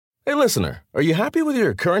Hey, listener, are you happy with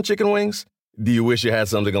your current chicken wings? Do you wish you had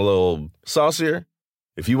something a little saucier?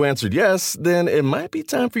 If you answered yes, then it might be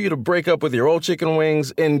time for you to break up with your old chicken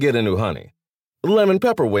wings and get a new honey. Lemon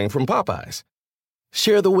pepper wing from Popeyes.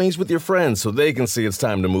 Share the wings with your friends so they can see it's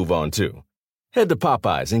time to move on too. Head to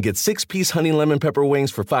Popeyes and get 6-piece honey lemon pepper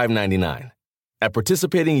wings for $5.99. At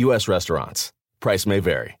participating U.S. restaurants. Price may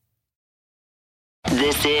vary.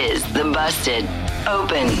 This is the Busted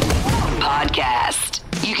Open Podcast.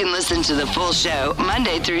 You can listen to the full show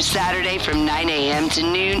Monday through Saturday from 9 a.m. to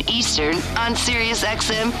noon Eastern on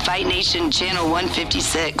SiriusXM Fight Nation Channel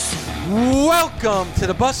 156. Welcome to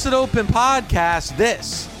the Busted Open Podcast.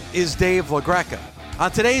 This is Dave LaGreca.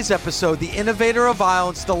 On today's episode, the innovator of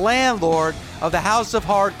violence, the landlord of the House of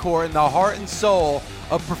Hardcore and the heart and soul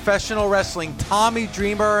of professional wrestling, Tommy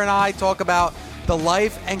Dreamer, and I talk about the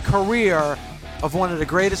life and career of one of the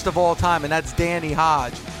greatest of all time, and that's Danny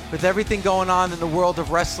Hodge. With everything going on in the world of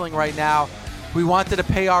wrestling right now, we wanted to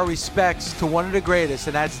pay our respects to one of the greatest,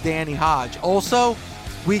 and that's Danny Hodge. Also,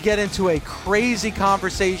 we get into a crazy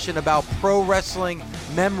conversation about pro wrestling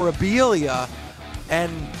memorabilia,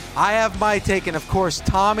 and I have my take, and of course,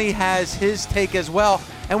 Tommy has his take as well.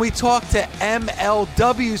 And we talk to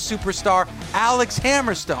MLW superstar Alex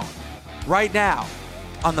Hammerstone right now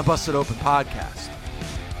on the Busted Open Podcast.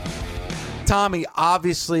 Tommy,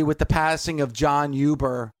 obviously, with the passing of John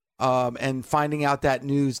Huber and finding out that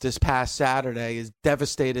news this past Saturday has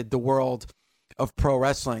devastated the world of pro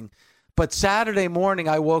wrestling. But Saturday morning,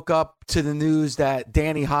 I woke up to the news that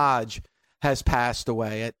Danny Hodge has passed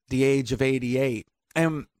away at the age of 88.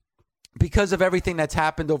 And because of everything that's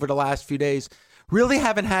happened over the last few days, really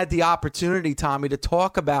haven't had the opportunity, Tommy, to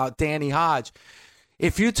talk about Danny Hodge.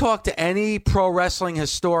 If you talk to any pro wrestling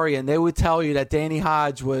historian, they would tell you that Danny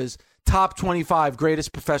Hodge was top 25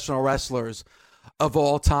 greatest professional wrestlers of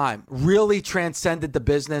all time. Really transcended the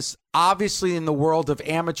business. Obviously, in the world of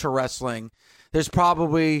amateur wrestling, there's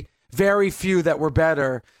probably very few that were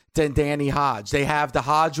better than Danny Hodge. They have the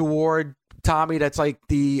Hodge Award, Tommy, that's like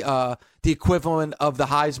the equivalent of the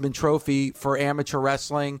Heisman Trophy for amateur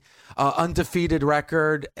wrestling. Undefeated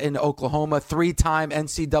record in Oklahoma, 3-time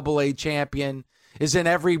NCAA champion, is in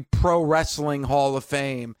every pro wrestling Hall of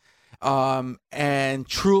Fame. And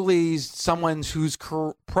truly someone whose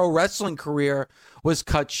pro wrestling career was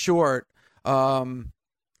cut short.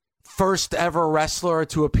 First ever wrestler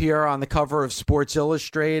to appear on the cover of Sports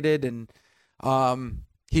Illustrated, and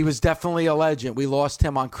he was definitely a legend. We lost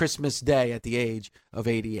him on Christmas Day at the age of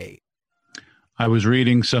 88. I was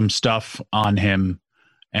reading some stuff on him,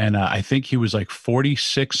 and I think he was like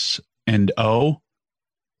 46-0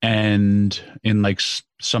 and in like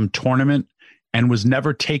some tournament, and was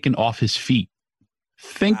never taken off his feet.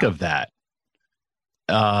 Think of that.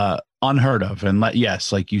 Unheard of. And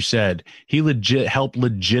yes, like you said, he helped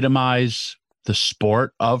legitimize the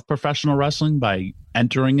sport of professional wrestling by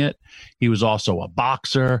entering it. He was also a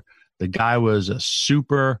boxer. The guy was a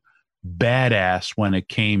super badass when it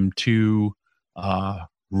came to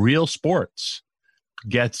real sports.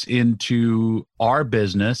 Gets into our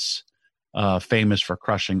business, famous for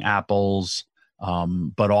crushing apples,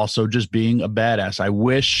 but also just being a badass. I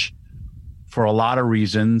wish, for a lot of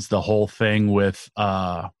reasons, the whole thing with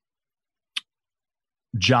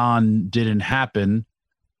John didn't happen,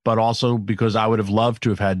 but also because I would have loved to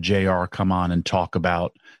have had JR come on and talk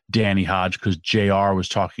about Danny Hodge, because JR was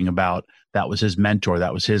talking about that was his mentor,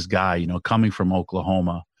 that was his guy, coming from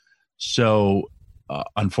Oklahoma. So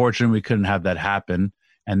unfortunately, we couldn't have that happen.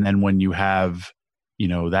 And then when you have,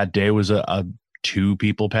 that day was a 2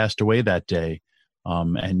 people passed away that day.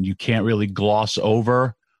 And you can't really gloss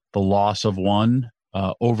over the loss of one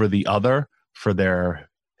over the other for their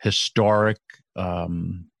historic,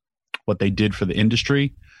 what they did for the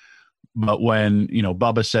industry. But when,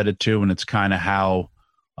 Bubba said it too, and it's kind of how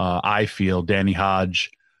I feel, Danny Hodge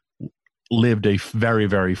lived a very,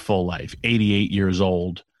 very full life, 88 years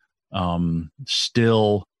old,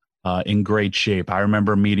 still in great shape. I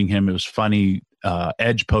remember meeting him. It was funny.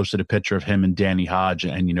 Edge posted a picture of him and Danny Hodge,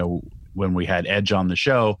 and, when we had Edge on the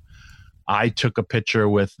show, I took a picture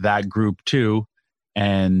with that group too.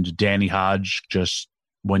 And Danny Hodge, just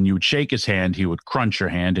when you would shake his hand, he would crunch your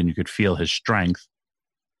hand and you could feel his strength.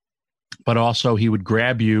 But also he would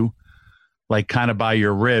grab you like kind of by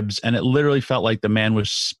your ribs. And it literally felt like the man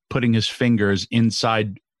was putting his fingers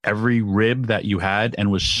inside every rib that you had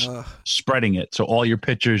and was spreading it. So all your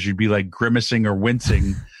pictures, you'd be like grimacing or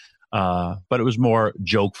wincing. But it was more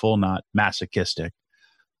jokeful, not masochistic.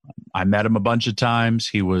 I met him a bunch of times.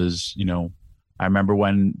 He was, I remember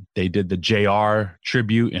when they did the JR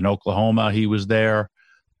tribute in Oklahoma, he was there.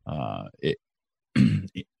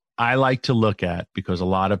 I like to look at, because a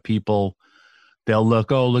lot of people, they'll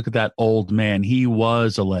look at that old man. He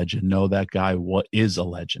was a legend. No, that guy is a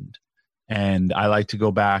legend. And I like to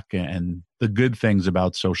go back, and the good things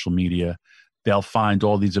about social media, they'll find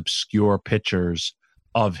all these obscure pictures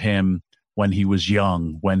of him when he was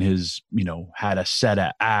young, when his, had a set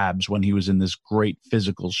of abs, when he was in this great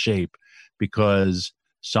physical shape, because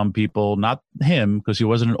some people, not him, because he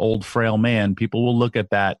wasn't an old, frail man, people will look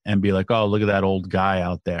at that and be like, oh, look at that old guy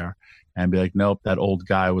out there. And be like, nope, that old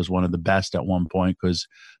guy was one of the best at one point, because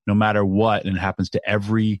no matter what, and it happens to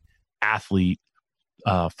every athlete,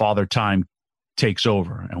 Father Time takes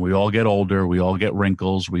over, and we all get older, we all get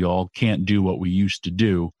wrinkles, we all can't do what we used to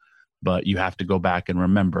do, but you have to go back and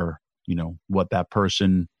remember, what that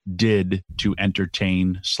person did to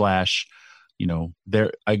entertain /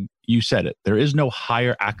 you said it, there is no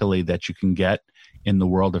higher accolade that you can get in the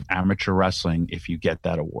world of amateur wrestling if you get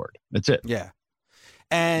that award. That's it. Yeah.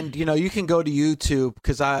 And, you can go to YouTube,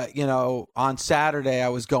 because on Saturday I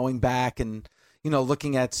was going back and,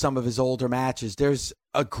 looking at some of his older matches. There's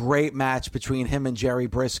a great match between him and Jerry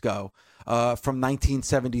Briscoe from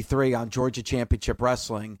 1973 on Georgia Championship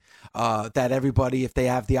Wrestling that everybody, if they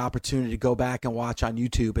have the opportunity, to go back and watch on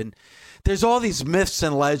YouTube. And there's all these myths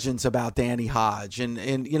and legends about Danny Hodge. And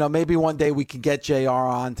maybe one day we can get JR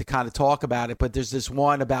on to kind of talk about it. But there's this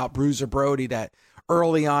one about Bruiser Brody that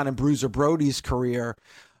early on in Bruiser Brody's career,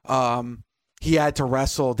 he had to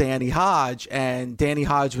wrestle Danny Hodge, and Danny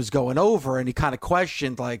Hodge was going over, and he kind of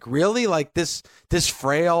questioned, like, really, like this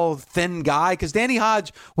frail, thin guy? Because Danny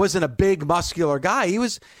Hodge wasn't a big, muscular guy. He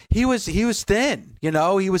was thin.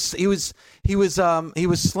 He was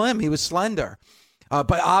slim. He was slender,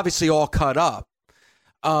 but obviously all cut up.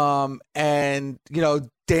 And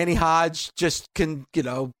Danny Hodge just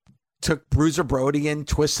took Bruiser Brody and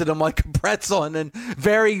twisted him like a pretzel. And then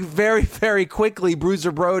very, very, very quickly,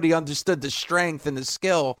 Bruiser Brody understood the strength and the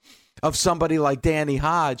skill of somebody like Danny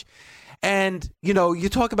Hodge. And, you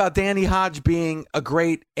talk about Danny Hodge being a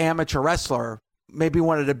great amateur wrestler, maybe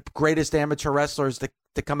one of the greatest amateur wrestlers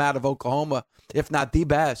to come out of Oklahoma, if not the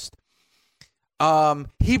best.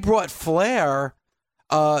 He brought flair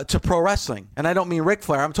to pro wrestling. And I don't mean Ric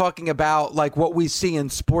Flair. I'm talking about like what we see in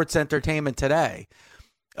sports entertainment today.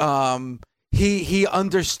 He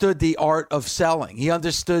understood the art of selling. He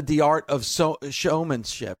understood the art of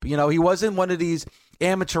showmanship. He wasn't one of these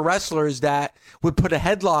amateur wrestlers that would put a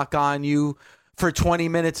headlock on you for 20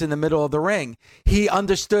 minutes in the middle of the ring. He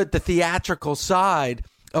understood the theatrical side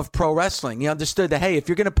of pro wrestling. He understood that, hey, if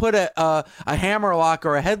you're going to put a hammerlock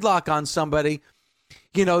or a headlock on somebody,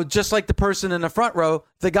 just like the person in the front row,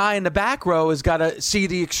 the guy in the back row has got to see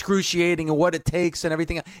the excruciating and what it takes and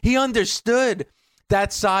everything. He understood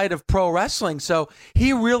that side of pro wrestling. So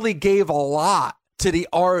he really gave a lot to the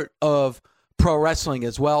art of pro wrestling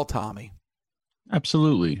as well, Tommy.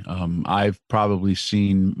 Absolutely. I've probably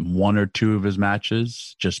seen one or two of his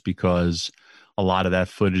matches just because a lot of that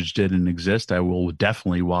footage didn't exist. I will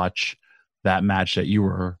definitely watch that match that you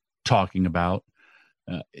were talking about.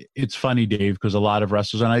 It's funny, Dave, because a lot of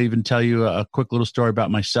wrestlers, and I even tell you a quick little story about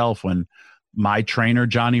myself when my trainer,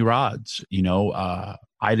 Johnny Rods,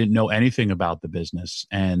 I didn't know anything about the business.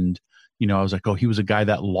 And, I was like, oh, he was a guy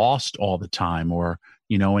that lost all the time, or,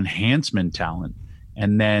 enhancement talent.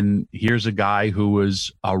 And then here's a guy who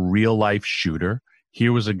was a real life shooter.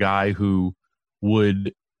 Here was a guy who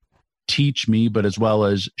would teach me, but as well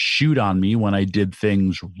as shoot on me when I did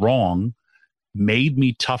things wrong, made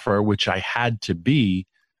me tougher, which I had to be.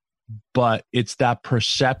 But it's that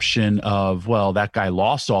perception of, well, that guy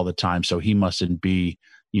lost all the time, so he mustn't be,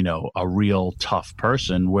 a real tough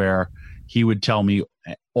person, where he would tell me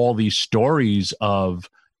all these stories of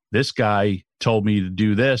this guy told me to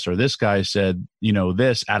do this, or this guy said,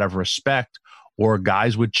 this out of respect, or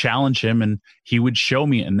guys would challenge him and he would show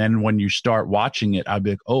me. And then when you start watching it, I'd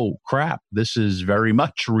be like, oh crap, this is very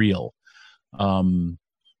much real.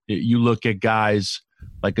 You look at guys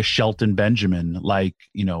like a Shelton Benjamin,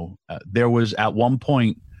 there was at one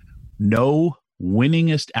point no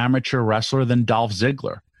winningest amateur wrestler than Dolph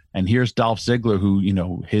Ziggler. And here's Dolph Ziggler,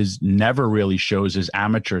 who, his never really shows his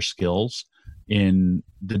amateur skills in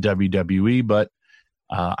the WWE, but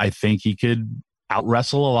I think he could out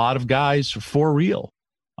wrestle a lot of guys for real.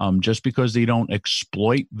 Just because they don't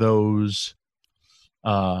exploit those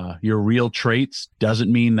your real traits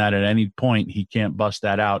doesn't mean that at any point he can't bust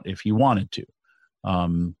that out if he wanted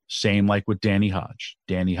to. Same like with Danny Hodge.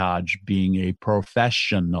 Danny Hodge being a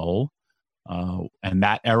professional, and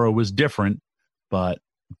that era was different, but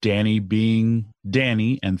Danny being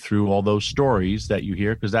Danny, and through all those stories that you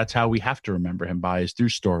hear, because that's how we have to remember him by, is through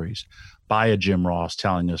stories, by a Jim Ross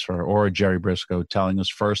telling us, or a Jerry Briscoe telling us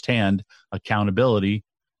firsthand accountability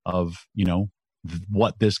of,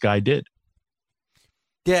 what this guy did.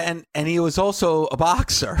 Yeah, and he was also a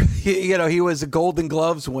boxer. He was a Golden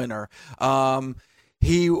Gloves winner.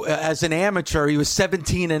 He, as an amateur, he was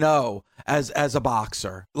 17-0 as a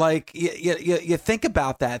boxer. Like, you think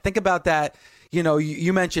about that. Think about that.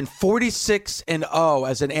 You mentioned 46-0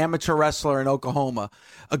 as an amateur wrestler in Oklahoma,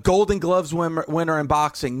 a Golden Gloves winner in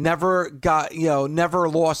boxing, never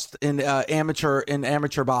lost in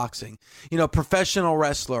amateur boxing. Professional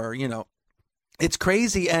wrestler. It's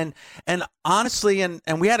crazy. And honestly, and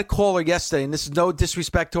we had a caller yesterday, and this is no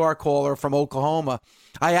disrespect to our caller from Oklahoma.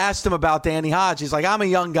 I asked him about Danny Hodge. He's like, I'm a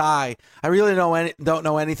young guy. I really don't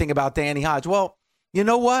know anything about Danny Hodge. Well, you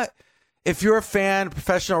know what? If you're a fan,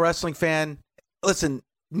 professional wrestling fan, listen,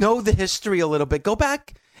 know the history a little bit. Go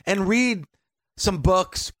back and read some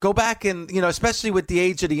books. Go back and, especially with the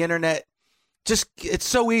age of the internet, it's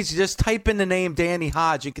so easy. Just type in the name Danny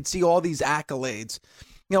Hodge. You can see all these accolades.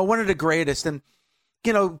 One of the greatest. And,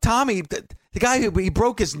 Tommy, the guy he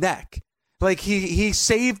broke his neck. Like, he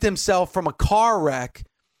saved himself from a car wreck.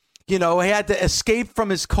 He had to escape from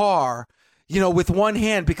his car, with one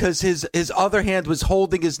hand, because his other hand was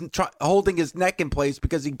holding his neck in place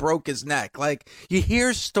because he broke his neck. Like, you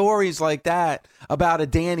hear stories like that about a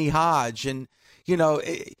Danny Hodge, and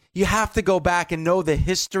you have to go back and know the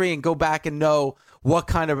history and go back and know what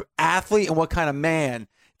kind of athlete and what kind of man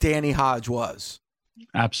Danny Hodge was.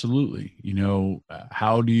 Absolutely.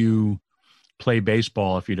 How do you play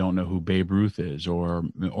baseball if you don't know who Babe Ruth is, or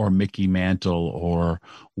Mickey Mantle, or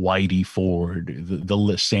Whitey Ford, the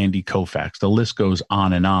list, Sandy Koufax, the list goes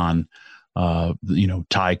on and on.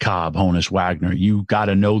 Ty Cobb, Honus Wagner. You got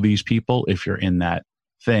to know these people if you're in that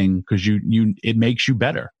thing, because it makes you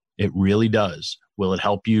better. It really does. Will it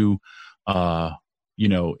help you,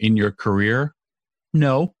 in your career?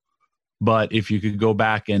 No. But if you could go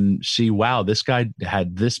back and see, wow, this guy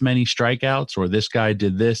had this many strikeouts, or this guy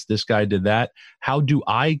did this guy did that. How do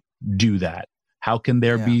I do that? How can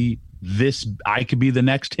there be this? I could be the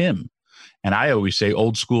next him. And I always say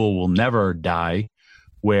old school will never die,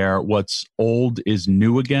 where what's old is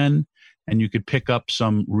new again. And you could pick up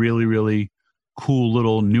some really, really cool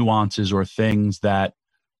little nuances or things that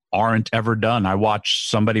aren't ever done. I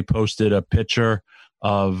watched somebody posted a picture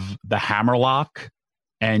of the Hammerlock,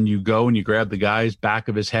 and you go and you grab the guy's back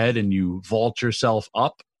of his head and you vault yourself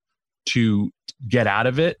up to get out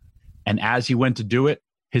of it. And as he went to do it,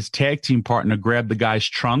 his tag team partner grabbed the guy's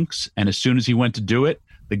trunks. And as soon as he went to do it,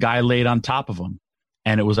 the guy laid on top of him.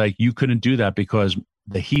 And it was like, you couldn't do that because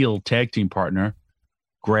the heel tag team partner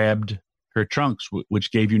grabbed her trunks,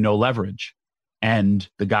 which gave you no leverage. And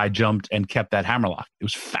the guy jumped and kept that hammerlock. It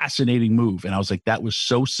was a fascinating move. And I was like, that was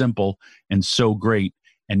so simple and so great.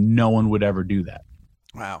 And no one would ever do that.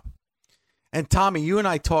 Wow. And Tommy, you and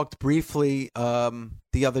I talked briefly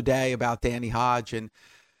the other day about Danny Hodge, and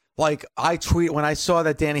when I saw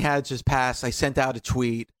that Danny Hodge just passed, I sent out a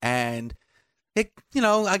tweet, and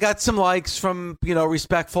I got some likes from,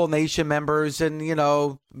 Respectful Nation members, and,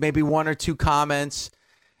 maybe one or two comments,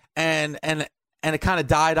 and it kind of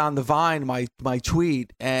died on the vine, my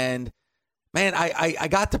tweet. And man, I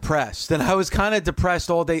got depressed, and I was kind of depressed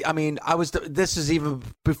all day. I mean, this is even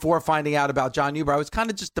before finding out about John Huber. I was kind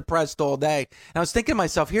of just depressed all day. And I was thinking to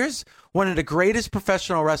myself, here's one of the greatest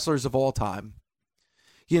professional wrestlers of all time,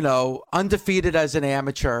 undefeated as an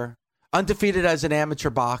amateur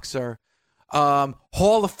boxer,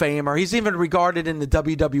 Hall of Famer. He's even regarded in the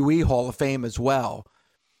WWE Hall of Fame as well.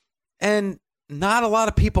 And not a lot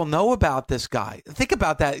of people know about this guy. Think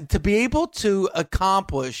about that. To be able to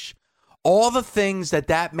accomplish all the things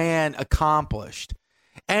that man accomplished,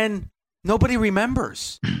 and nobody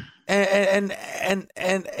remembers, and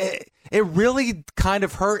it really kind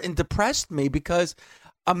of hurt and depressed me, because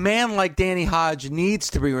a man like Danny Hodge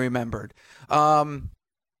needs to be remembered.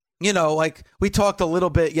 Like we talked a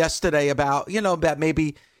little bit yesterday about, that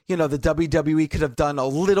maybe, the WWE could have done a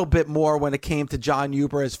little bit more when it came to John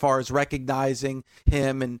Huber, as far as recognizing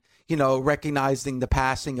him and, recognizing the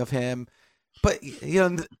passing of him. But,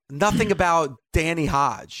 nothing about Danny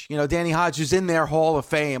Hodge. Danny Hodge is in their Hall of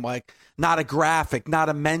Fame, like not a graphic, not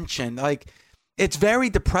a mention. Like, it's very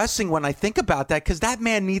depressing when I think about that, because that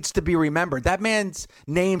man needs to be remembered. That man's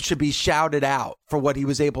name should be shouted out for what he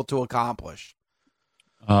was able to accomplish.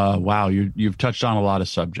 Wow, you've touched on a lot of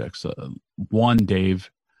subjects. One,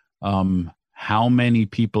 Dave, how many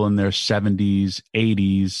people in their 70s,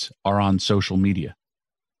 80s are on social media?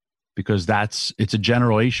 Because it's a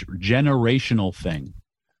generational thing.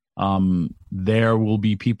 There will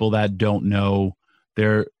be people that don't know.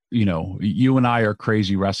 You and I are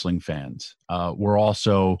crazy wrestling fans. We're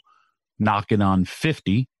also knocking on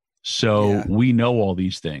 50, so we know all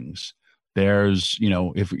these things. There's,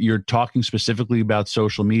 if you're talking specifically about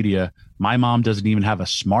social media, my mom doesn't even have a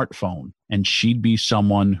smartphone, and she'd be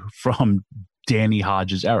someone from Danny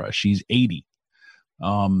Hodges' era. She's 80.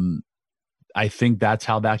 I think that's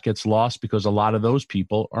how that gets lost, because a lot of those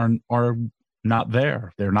people are not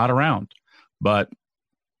there. They're not around. But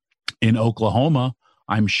in Oklahoma,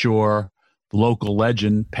 I'm sure the local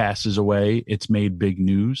legend passes away. It's made big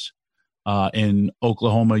news. In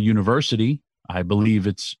Oklahoma University, I believe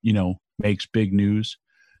it's, makes big news.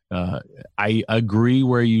 I agree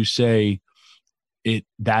where you say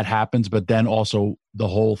that happens, but then also the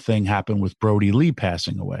whole thing happened with Brody Lee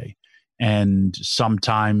passing away. And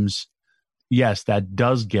sometimes, yes, that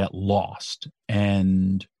does get lost.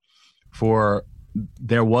 And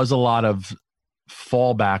there was a lot of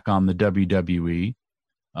fallback on the WWE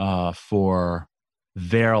for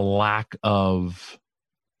their lack of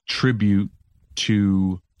tribute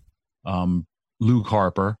to Luke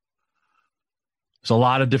Harper. There's a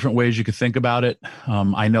lot of different ways you could think about it.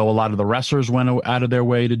 I know a lot of the wrestlers went out of their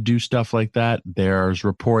way to do stuff like that. There's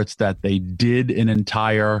reports that they did an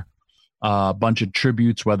entire bunch of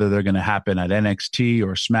tributes, whether they're going to happen at NXT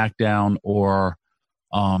or SmackDown or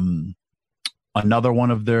another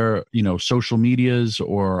one of their, social medias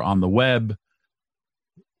or on the web.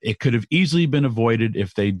 It could have easily been avoided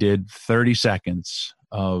if they did 30 seconds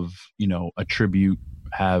of, a tribute,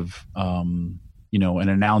 have, an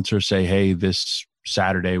announcer say, hey, this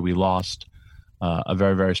Saturday we lost a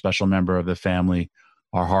very, very special member of the family.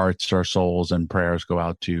 Our hearts, our souls, and prayers go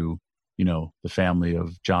out to, the family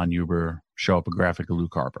of John Huber. Show up a graphic of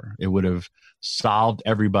Luke Harper. It would have solved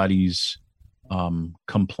everybody's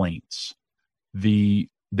complaints.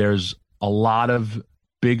 There's a lot of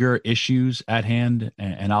bigger issues at hand,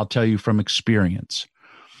 and I'll tell you from experience.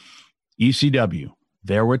 ECW,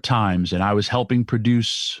 there were times, and I was helping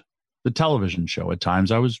produce the television show. At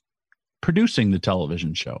times I was producing the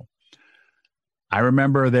television show. I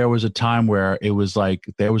remember there was a time where it was like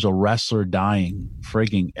there was a wrestler dying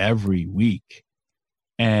frigging every week.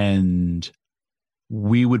 And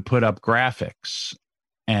we would put up graphics,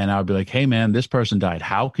 and I'd be like, hey man, this person died.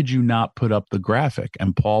 How could you not put up the graphic?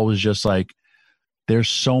 And Paul was just like, there's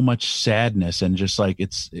so much sadness, and just like,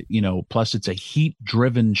 it's, plus it's a heat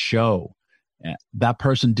driven show. That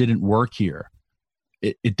person didn't work here.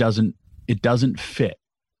 It doesn't fit.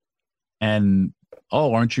 And,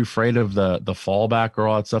 oh, aren't you afraid of the fallback or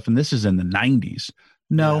all that stuff? And this is in the 90s.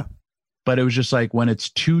 No, yeah. But it was just like, when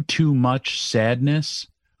it's too much sadness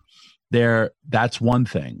there, that's one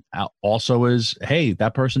thing. Also is, hey,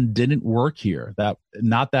 that person didn't work here. That,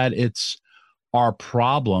 not that it's our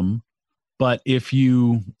problem, but if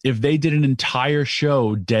they did an entire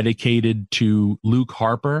show dedicated to Luke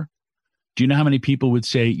Harper, do you know how many people would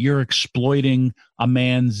say you're exploiting a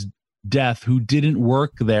man's death who didn't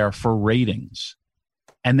work there for ratings?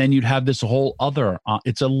 And then you'd have this whole other,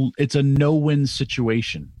 it's a no-win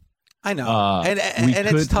situation. I know. And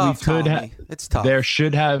it's tough, it's tough. There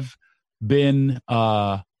should have been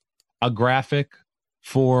a graphic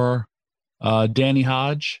for Danny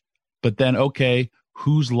Hodge, but then, okay,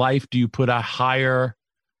 whose life do you put a higher,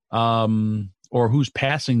 or whose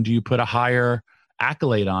passing do you put a higher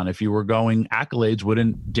accolade on? If you were going accolades,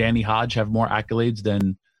 wouldn't Danny Hodge have more accolades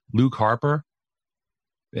than Luke Harper?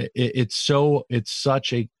 It's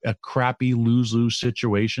such a crappy lose-lose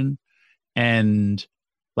situation. And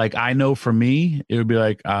like, I know for me, it would be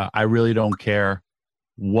like, I really don't care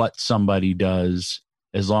what somebody does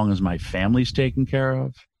as long as my family's taken care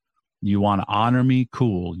of. You want to honor me?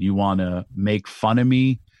 Cool. You want to make fun of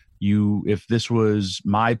me? If this was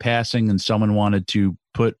my passing and someone wanted to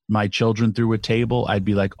put my children through a table, I'd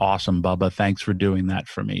be like, awesome, Bubba. Thanks for doing that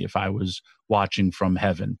for me. If I was watching from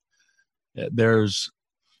heaven,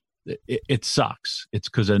 it sucks. It's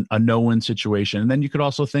because a no-win situation. And then you could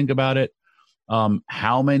also think about it.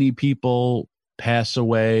 How many people pass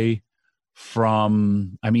away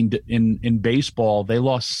from, in baseball, they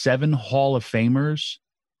lost 7 Hall of Famers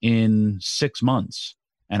in 6 months.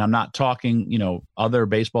 And I'm not talking, other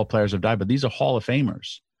baseball players have died, but these are Hall of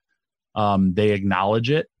Famers. They acknowledge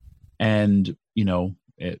it. And,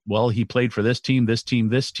 he played for this team, this team,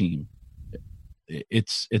 this team.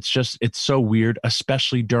 It's so weird,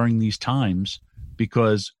 especially during these times,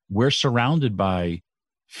 because we're surrounded by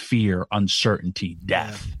fear, uncertainty,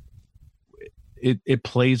 death. It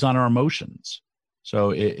plays on our emotions.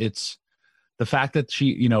 So it's the fact that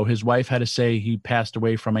his wife had to say he passed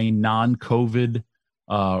away from a non-COVID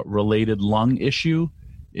related lung issue.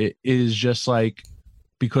 it is just like,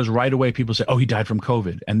 because right away people say, oh, he died from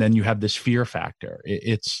COVID. And then you have this fear factor.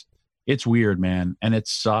 It's weird, man. And it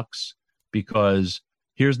sucks because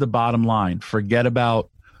here's the bottom line. Forget about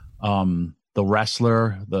the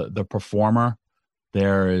wrestler, the performer.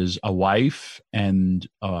 There is a wife and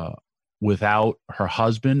without her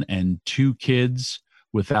husband and 2 kids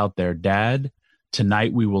without their dad.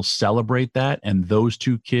 Tonight we will celebrate that. And those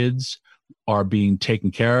 2 kids are being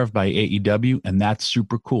taken care of by AEW, and that's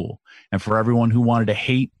super cool. And for everyone who wanted to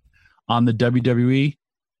hate on the WWE,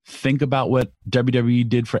 think about what WWE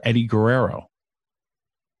did for Eddie Guerrero.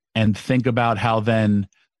 And think about how then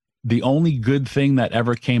the only good thing that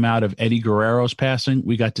ever came out of Eddie Guerrero's passing,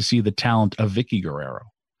 we got to see the talent of Vicky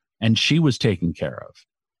Guerrero, and she was taken care of.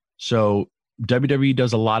 So WWE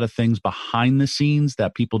does a lot of things behind the scenes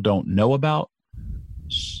that people don't know about.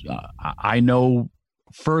 I know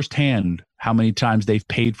firsthand how many times they've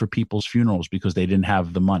paid for people's funerals because they didn't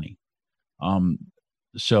have the money.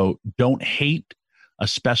 So don't hate,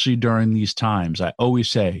 especially during these times. I always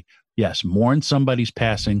say, yes, mourn somebody's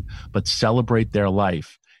passing, but celebrate their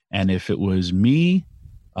life. And if it was me,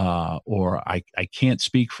 or I can't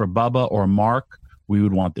speak for Bubba or Mark, we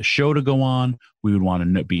would want the show to go on. We would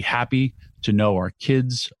want to be happy to know our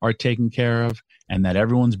kids are taken care of and that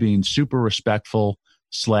everyone's being super respectful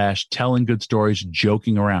 / telling good stories,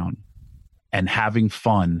 joking around, and having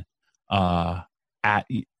fun at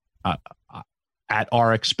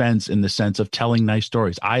our expense in the sense of telling nice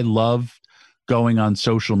stories. I love going on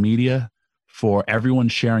social media for everyone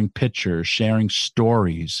sharing pictures, sharing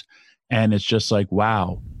stories. And it's just like,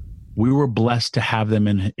 wow, we were blessed to have them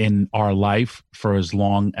in our life for as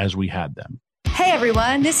long as we had them. Hey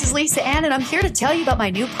everyone, this is Lisa Ann, and I'm here to tell you about my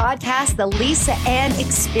new podcast, The Lisa Ann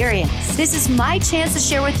Experience. This is my chance to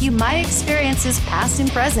share with you my experiences, past and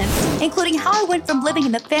present, including how I went from living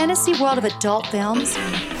in the fantasy world of adult films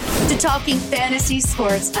to talking fantasy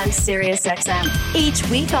sports on SiriusXM. Each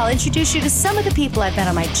week, I'll introduce you to some of the people I've met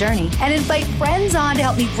on my journey and invite friends on to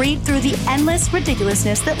help me read through the endless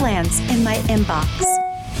ridiculousness that lands in my inbox.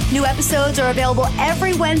 New episodes are available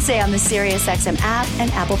every Wednesday on the SiriusXM app and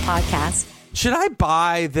Apple Podcasts. Should I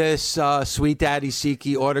buy this Sweet Daddy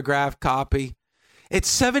Siki autographed copy?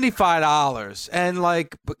 It's $75, and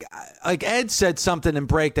like Ed said something in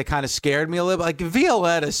break that kind of scared me a little bit. Like if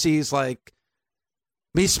Violetta sees like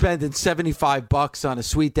me spending $75 on a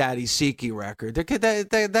Sweet Daddy Siki record,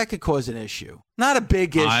 that could cause an issue. Not a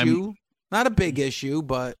big issue,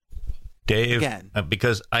 but Dave, again,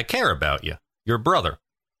 because I care about you, your brother,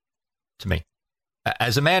 to me.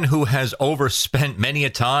 As a man who has overspent many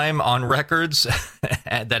a time on records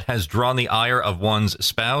that has drawn the ire of one's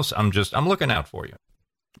spouse, I'm looking out for you.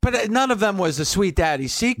 But none of them was a Sweet Daddy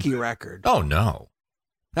Siki record. Oh, no.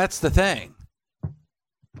 That's the thing.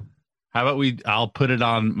 How about I'll put it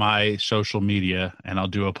on my social media and I'll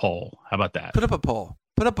do a poll. How about that? Put up a poll.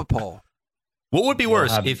 What would be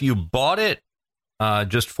worse, if you bought it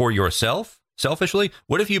just for yourself? Selfishly,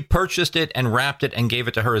 what if you purchased it and wrapped it and gave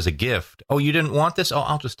it to her as a gift? Oh, you didn't want this? Oh,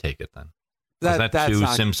 I'll just take it then. That's too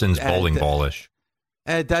Simpsons bowling ballish.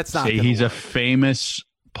 That's not. See, he's a famous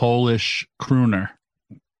Polish crooner.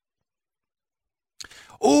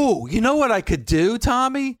 Oh, you know what I could do,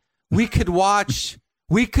 Tommy? We could watch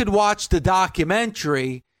the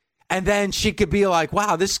documentary, and then she could be like,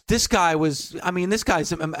 "Wow, this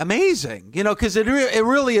guy's amazing," you know, because it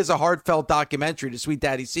really is a heartfelt documentary, the Sweet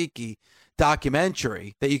Daddy Siki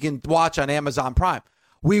documentary that you can watch on Amazon Prime.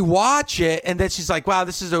 We watch it, and then she's like, wow,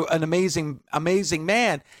 this is an amazing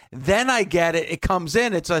man. Then I get it. It comes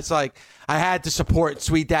in. It's like I had to support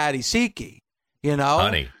Sweet Daddy Siki, you know?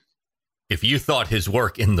 Honey, if you thought his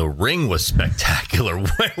work in the ring was spectacular,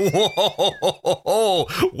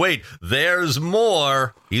 wait, there's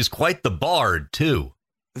more. He's quite the bard, too.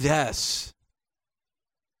 Yes.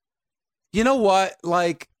 You know what?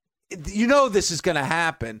 Like, you know this is going to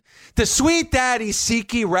happen. The Sweet Daddy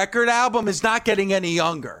Siki record album is not getting any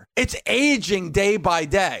younger. It's aging day by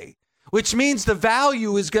day, which means the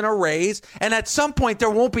value is going to raise, and at some point there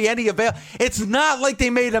won't be any avail. It's not like they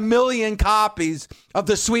made 1 million copies of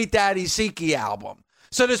the Sweet Daddy Siki album.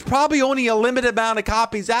 So there's probably only a limited amount of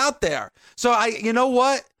copies out there. So you know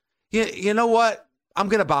what? You know what? I'm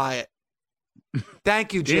going to buy it.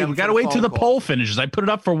 Thank you, Jim. Yeah, we got to wait till the poll finishes. I put it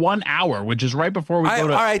up for 1 hour, which is right before we go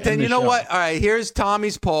to. All right, then you know what? All right, here's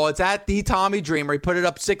Tommy's poll. It's at the Tommy Dreamer. He put it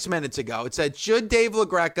up 6 minutes ago. It said, should Dave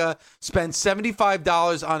LaGreca spend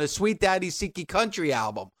 $75 on a Sweet Daddy Siki country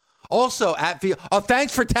album? Also at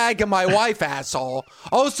thanks for tagging my wife, asshole.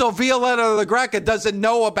 Also, Violetta LaGreca doesn't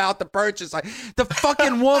know about the purchase. The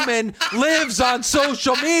fucking woman lives on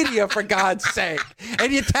social media, for God's sake.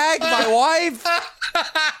 And you tag my wife?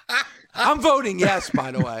 I'm voting yes,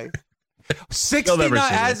 by the way. 69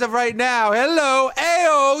 as of right now. Hello,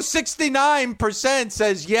 AO. 69%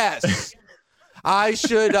 says yes. I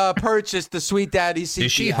should purchase the Sweet Daddy CD.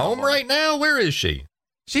 Is she home right now? Where is she?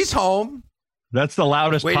 She's home. That's the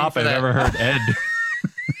loudest pop I've ever heard, Ed.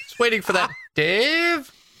 Just waiting for that, Dave.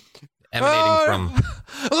 Emanating from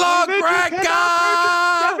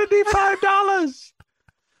 $75.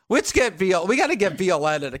 Let's get Viola. We got to get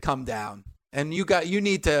Violetta to come down. And you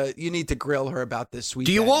need to grill her about this Sweet.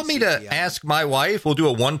 Do you want me to ask my wife? We'll do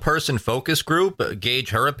a one-person focus group, gauge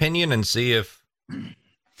her opinion, and see if.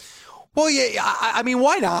 Well, yeah. I mean,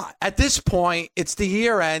 why not? At this point, it's the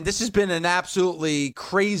year end. This has been an absolutely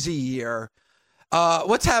crazy year.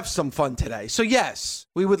 Let's have some fun today. So yes,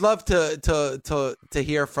 we would love to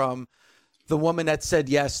hear from the woman that said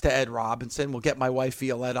yes to Ed Robinson. We'll get my wife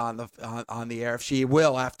Violetta on the air if she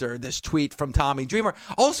will after this tweet from Tommy Dreamer.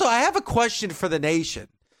 Also, I have a question for the nation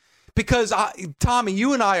because Tommy,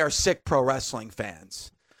 you and I are sick pro wrestling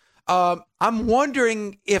fans. I'm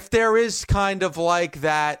wondering if there is kind of like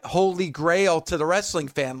that holy grail to the wrestling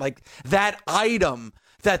fan, like that item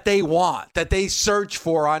that they want, that they search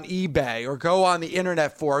for on eBay or go on the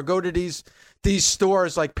internet for, or go to these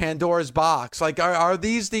stores like Pandora's Box. Like, are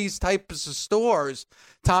these types of stores,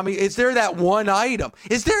 Tommy? Is there that one item?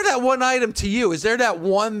 Is there that one item to you? Is there that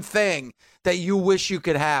one thing that you wish you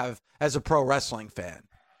could have as a pro wrestling fan?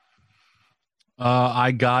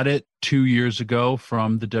 I got it 2 years ago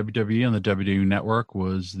from the WWE on the WWE Network.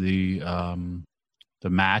 Was the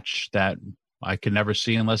match that I could never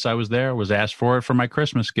see unless I was there. Was asked for it for my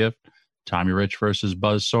Christmas gift. Tommy Rich versus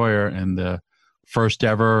Buzz Sawyer in the first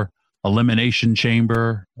ever Elimination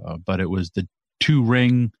Chamber, but it was the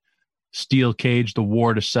 2-ring steel cage, the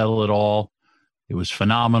war to settle it all. It was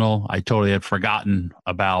phenomenal. I totally had forgotten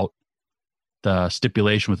about the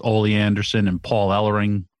stipulation with Ole Anderson and Paul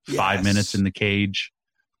Ellering, 5 minutes in the cage.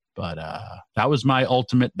 But that was my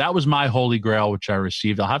ultimate, that was my holy grail, which I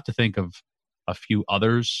received. I'll have to think of a few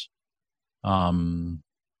others. I'll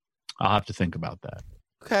have to think about that.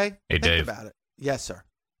 Okay. Hey, Dave. About it. Yes, sir.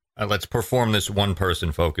 Let's perform this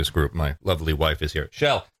one-person focus group. My lovely wife is here.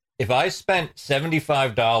 Shell, if I spent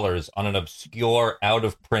 $75 on an obscure,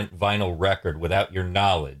 out-of-print vinyl record without your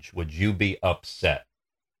knowledge, would you be upset?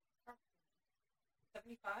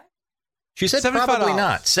 75? She said $75. probably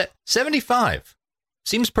not. 75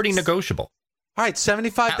 seems pretty negotiable. All right,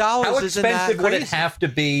 $75 How isn't that expensive would it crazy. have to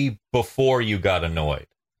be before you got annoyed?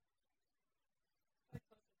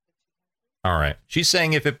 All right. She's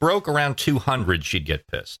saying if it broke around 200, she'd get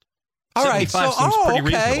pissed. All right, 75 seems pretty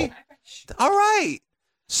reasonable. All right.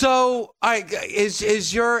 So,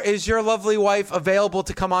 is your lovely wife available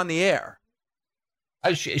to come on the air?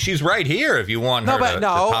 She's right here if you want her to that's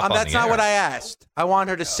pop on not the what air. I asked. I want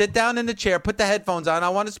her to sit down in the chair, put the headphones on. I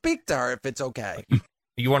want to speak to her if it's okay.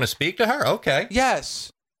 You want to speak to her? Okay.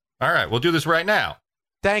 Yes. All right. We'll do this right now.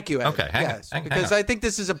 Thank you, Ed. Okay, hang on. Because I think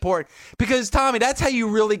this is important. Because, Tommy, that's how you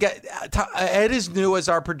really get... Ed is new as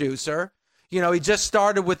our producer. You know, he just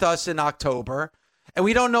started with us in October. And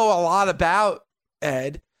we don't know a lot about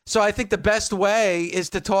Ed. So I think the best way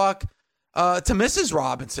is to talk to Mrs.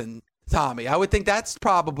 Robinson, Tommy. I would think that's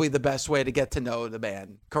probably the best way to get to know the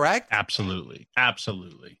man. Correct? Absolutely.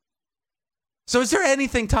 Absolutely. So is there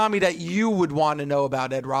anything, Tommy, that you would want to know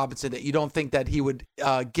about Ed Robinson that you don't think that he would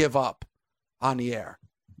give up on the air?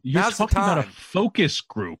 You're Now's the talking about a time. focus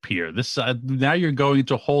group here. This now you're going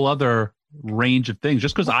into a whole other range of things.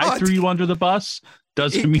 Just because I threw you under the bus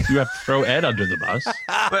doesn't mean you have to throw Ed under the bus.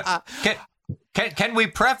 But can we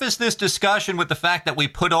preface this discussion with the fact that we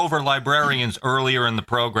put over librarians earlier in the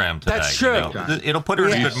program today? That's true. You know, it'll put her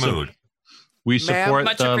in a good mood. We support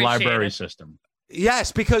Much the appreciated. library system.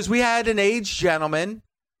 Yes, because we had an aged gentleman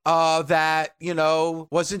that,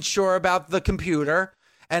 wasn't sure about the computer.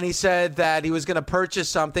 And he said that he was going to purchase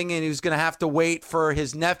something and he was going to have to wait for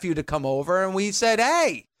his nephew to come over. And we said,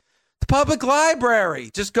 hey, the public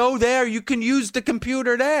library, just go there. You can use the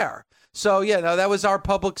computer there. So, that was our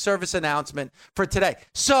public service announcement for today.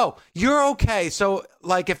 So you're okay. So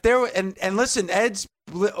like if there and listen, Ed's,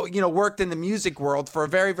 worked in the music world for a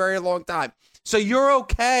very, very long time. So you're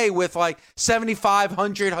okay with like 75,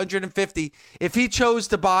 100, 150. If he chose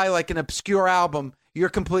to buy like an obscure album, you're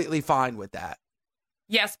completely fine with that.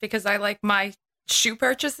 Yes, because I like my shoe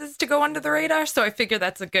purchases to go under the radar, so I figure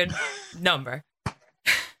that's a good number.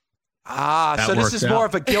 So this is more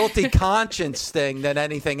of a guilty conscience thing than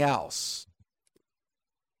anything else.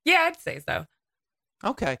 Yeah, I'd say so.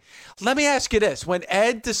 Okay. Let me ask you this. When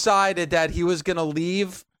Ed decided that he was going to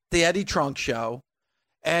leave the Eddie Trunk show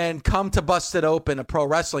and come to Busted Open, a pro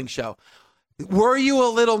wrestling show, Were you a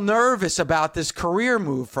little nervous about this career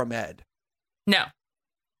move from Ed? No.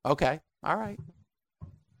 Okay. All right.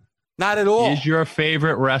 Not at all. Is your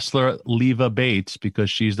favorite wrestler Leva Bates because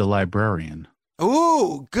she's the librarian?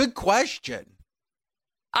 Ooh, good question.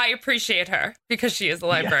 I appreciate her because she is a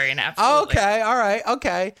librarian. Yes. Absolutely. Okay. All right.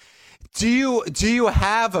 Okay. Do you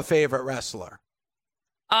have a favorite wrestler?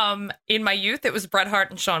 In my youth, it was Bret Hart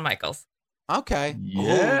and Shawn Michaels. Okay.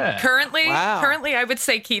 Yeah. Currently, I would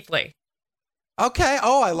say Keith Lee. Okay.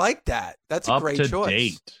 Oh, I like that. That's a Up great to choice.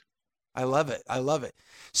 date. I love it. I love it.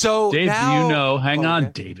 So Dave, now, do you know, hang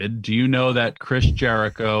on, David, do you know that Chris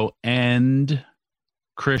Jericho and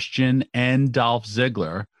Christian and Dolph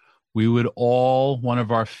Ziggler, one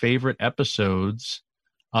of our favorite episodes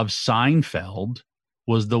of Seinfeld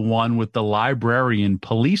was the one with the librarian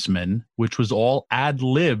policeman, which was all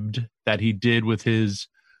ad-libbed that he did with his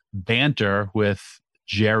banter with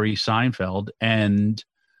Jerry Seinfeld. And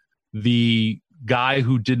the guy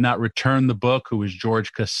who did not return the book, who was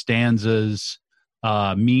George Costanza's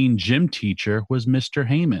mean gym teacher, was Mr.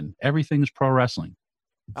 Heyman. Everything's pro wrestling.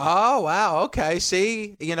 Oh, wow. Okay.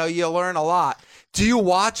 See, you learn a lot. Do you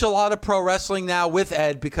watch a lot of pro wrestling now with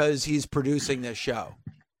Ed because he's producing this show?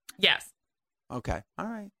 Yes. Okay. All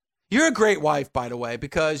right. You're a great wife, by the way,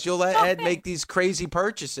 because you'll let Ed make these crazy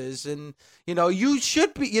purchases. And, you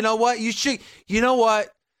should be,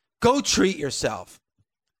 go treat yourself.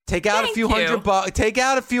 Take out a few hundred bucks. Take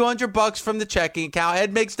out a few $100 from the checking account.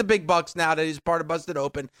 Ed makes the big bucks now that he's part of Busted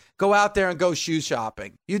Open. Go out there and go shoe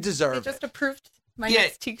shopping. You deserve it. I just approved my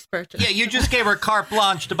next Teeks purchase. Yeah, you just gave her carte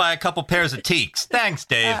blanche to buy a couple pairs of Teeks. Thanks,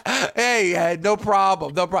 Dave. Hey, Ed, no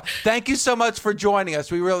problem. No problem. Thank you so much for joining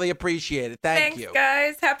us. We really appreciate it. Thanks, you.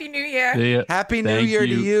 Guys. Happy New Year. Yeah. Happy New Year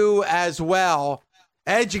to you as well.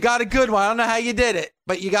 Ed, you got a good one. I don't know how you did it,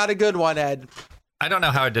 but you got a good one, Ed. I don't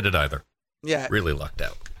know how I did it either. Yeah. Really lucked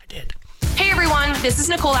out. I did. Hey everyone, this is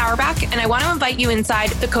Nicole Auerbach, and I want to invite you inside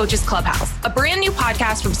the Coaches Clubhouse, a brand new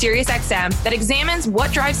podcast from SiriusXM that examines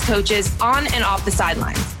what drives coaches on and off the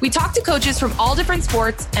sidelines. We talk to coaches from all different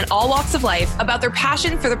sports and all walks of life about their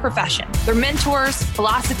passion for the profession, their mentors,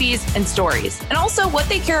 philosophies, and stories, and also what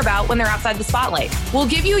they care about when they're outside the spotlight. We'll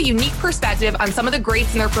give you a unique perspective on some of the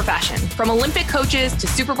greats in their profession, from Olympic coaches to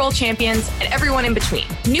Super Bowl champions and everyone in between.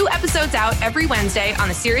 New episodes out every Wednesday on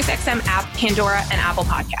the SiriusXM app, Pandora, and Apple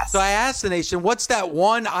Podcasts. So I asked the nation, what's that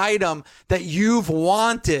one item that you've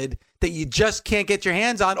wanted that you just can't get your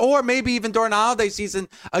hands on? Or maybe even during the holiday season,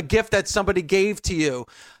 a gift that somebody gave to you.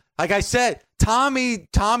 Like I said, Tommy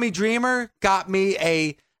Dreamer got me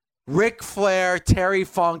a Ric Flair, Terry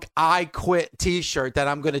Funk, I Quit t-shirt that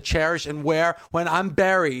I'm going to cherish and wear when I'm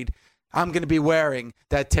buried. I'm going to be wearing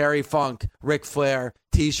that Terry Funk, Ric Flair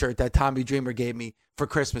t-shirt that Tommy Dreamer gave me for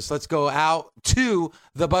Christmas. Let's go out to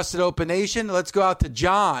the Busted Open Nation. Let's go out to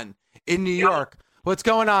John in New York. What's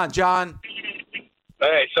going on, John?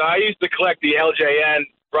 Hey, so I used to collect the LJN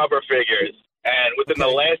rubber figures, and within the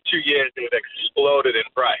last 2 years, they've exploded in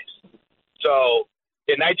price. So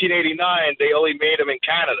in 1989, they only made them in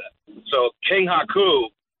Canada. So King Haku a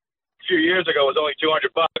few years ago was only $200,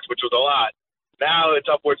 which was a lot. Now it's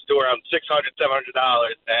upwards to around $600,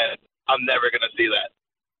 $700, and I'm never going to see that.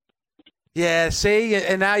 Yeah, see,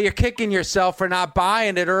 and now you're kicking yourself for not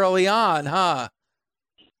buying it early on, huh?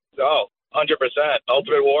 Oh, 100%.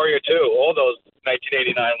 Ultimate Warrior, too. All those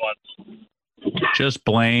 1989 ones. Just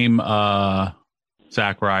blame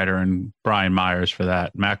Zack Ryder and Brian Myers for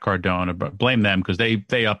that. Matt Cardona, but blame them because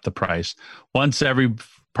they upped the price. Once every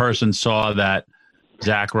person saw that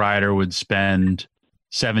Zack Ryder would spend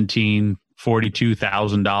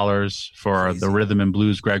 $42,000 for the Rhythm and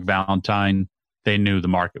Blues Greg Valentine, they knew the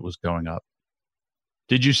market was going up.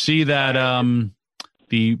 Did you see that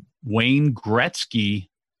the Wayne Gretzky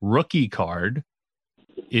rookie card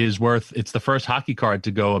it's the first hockey card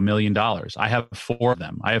to go $1 million. I have 4 of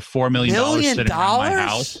them. I have $4 million sitting around my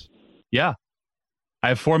house. Yeah. I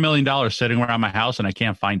have $4 million sitting around my house and I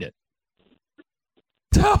can't find it.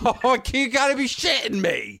 Oh, you gotta be shitting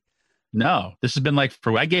me. No, this has been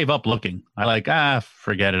I gave up looking.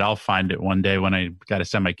 Forget it. I'll find it one day when I got to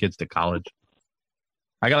send my kids to college.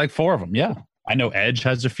 I got 4 of them. Yeah. I know Edge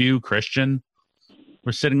has a few, Christian.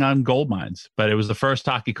 We're sitting on gold mines, but it was the first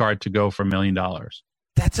hockey card to go for $1 million.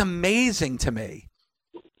 That's amazing to me.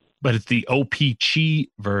 But it's the OPC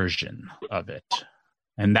version of it.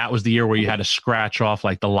 And that was the year where you had to scratch off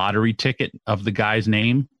the lottery ticket of the guy's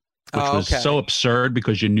name, which was so absurd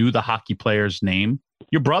because you knew the hockey player's name.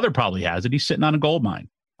 Your brother probably has it. He's sitting on a gold mine.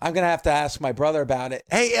 I'm going to have to ask my brother about it.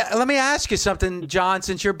 Hey, let me ask you something, John,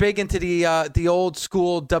 since you're big into the old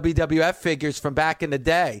school WWF figures from back in the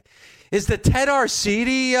day. Is the Ted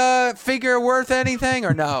Arcidi figure worth anything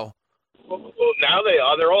or no? Well, now they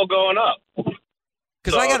are. They're all going up.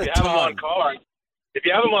 Because I got a ton. If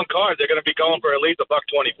you have them on cards, they're going to be going for at least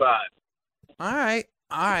 $125. All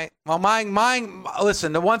right. Well, mine.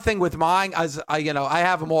 Listen, the one thing with mine is, I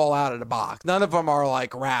have them all out of the box. None of them are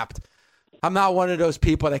like wrapped. I'm not one of those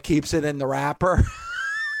people that keeps it in the wrapper.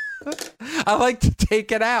 I like to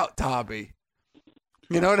take it out, Tommy.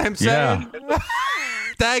 You know what I'm saying? Yeah.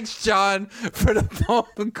 Thanks, John, for the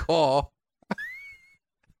phone call.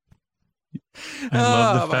 I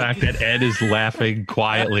love the fact that Ed is laughing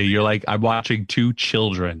quietly. You're like, I'm watching two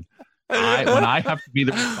children. When I have to be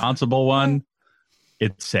the responsible one,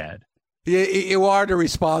 it's sad. You are the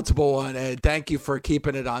responsible one, Ed. Thank you for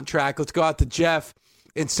keeping it on track. Let's go out to Jeff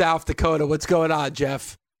in South Dakota. What's going on,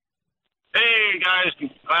 Jeff? Hey, guys.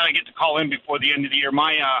 Glad I get to call in before the end of the year.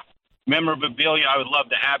 My memorabilia I would love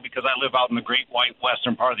to have, because I live out in the great white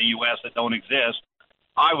western part of the U.S. that don't exist.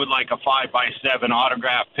 I would like a 5x7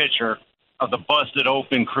 autographed picture of the Busted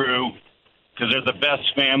Open crew, because they're the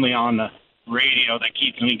best family on the radio that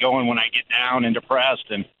keeps me going when I get down and depressed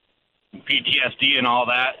and PTSD and all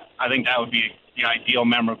that. I think that would be the ideal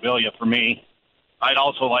memorabilia for me. I'd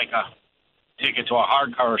also like a ticket to a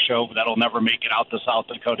hardcore show, but that'll never make it out to South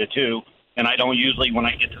Dakota too. And I don't usually, when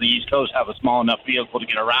I get to the East Coast, have a small enough vehicle to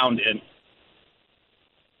get around in.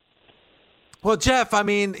 Well, Jeff, I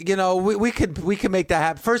mean, we could make that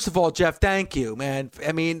happen. First of all, Jeff, thank you, man.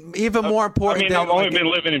 I mean, even more important. I've only been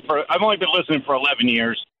listening for 11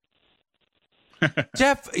 years.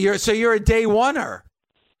 Jeff, you're a day oneer.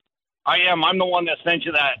 I am. I'm the one that sent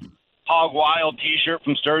you that Hog Wild T-shirt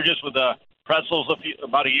from Sturgis with the pretzels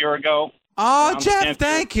about a year ago. Oh, Jeff,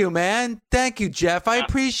 thank you, man. Thank you, Jeff. I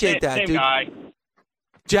appreciate that, dude. Guy.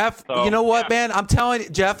 Jeff, you know what, man? I'm telling you,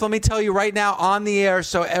 Jeff, let me tell you right now on the air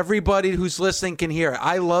so everybody who's listening can hear it.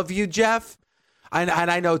 I love you, Jeff. And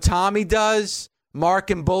I know Tommy does. Mark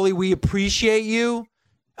and Bully, we appreciate you.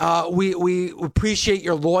 We appreciate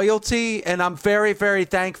your loyalty. And I'm very, very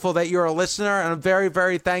thankful that you're a listener. And I'm very,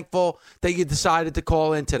 very thankful that you decided to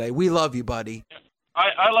call in today. We love you, buddy.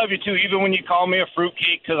 I love you, too, even when you call me a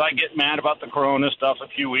fruitcake, because I get mad about the Corona stuff a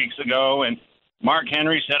few weeks ago. And Mark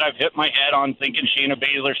Henry said I've hit my head on thinking Shayna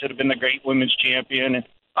Baszler should have been the great women's champion. And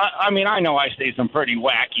I mean, I know I say some pretty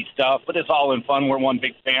wacky stuff, but it's all in fun. We're one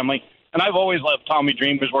big family. And I've always loved Tommy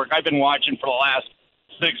Dreamer's work. I've been watching for the last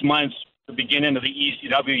 6 months, the beginning of the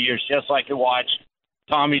ECW years, just so I could watch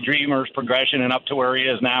Tommy Dreamer's progression and up to where he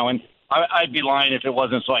is now. And I'd be lying if it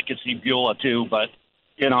wasn't so I could see Beulah, too. But,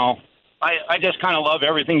 I just kind of love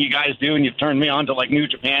everything you guys do, and you've turned me on to, like, New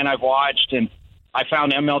Japan I've watched, and I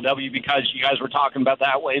found MLW because you guys were talking about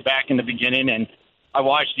that way back in the beginning, and I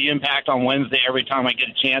watch the Impact on Wednesday every time I get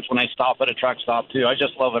a chance when I stop at a truck stop, too. I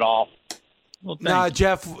just love it all. Well,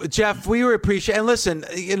 Jeff, we appreciate. And listen,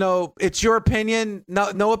 it's your opinion.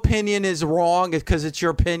 No opinion is wrong because it's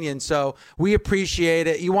your opinion. So we appreciate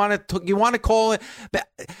it. You want to call it.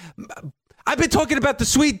 I've been talking about the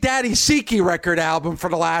Sweet Daddy Siki record album for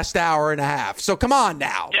the last hour and a half. So come on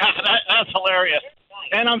now. Yeah, that's hilarious.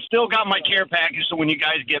 And I'm still got my care package. So when you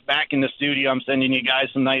guys get back in the studio, I'm sending you guys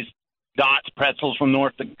some nice Dots pretzels from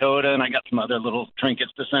North Dakota, and I got some other little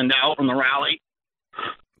trinkets to send out from the rally.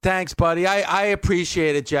 Thanks, buddy. I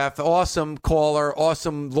appreciate it, Jeff. Awesome caller,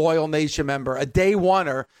 awesome loyal Nation member, a day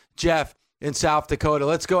oneer, Jeff in South Dakota.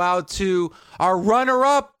 Let's go out to our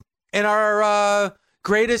runner-up and our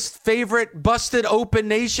greatest favorite Busted Open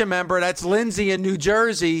Nation member. That's Lindsay in New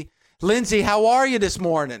Jersey. Lindsay, how are you this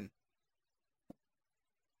morning?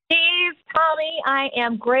 Steve, Tommy, I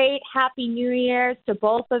am great. Happy New Year's to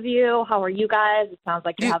both of you. How are you guys? It sounds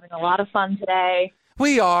like you're having a lot of fun today.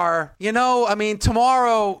 We are.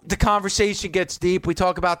 Tomorrow the conversation gets deep. We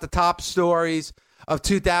talk about the top stories of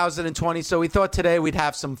 2020. So we thought today we'd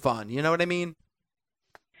have some fun. You know what I mean?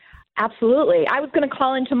 Absolutely. I was going to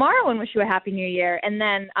call in tomorrow and wish you a Happy New Year. And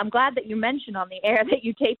then I'm glad that you mentioned on the air that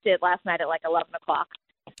you taped it last night at like 11 o'clock.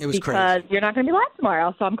 It was crazy. Because you're not going to be live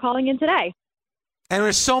tomorrow. So I'm calling in today. And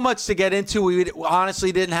there's so much to get into. We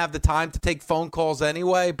honestly didn't have the time to take phone calls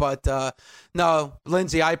anyway. But no,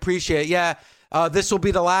 Lindsay, I appreciate it. Yeah. This will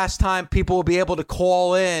be the last time people will be able to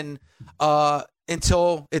call in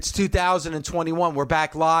until it's 2021. We're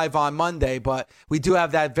back live on Monday, but we do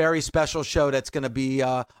have that very special show that's going to be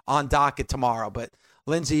on docket tomorrow. But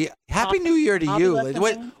Lindsay, Happy New Year to you.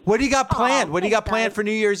 What do you got planned? What do you got planned for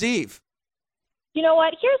New Year's Eve? You know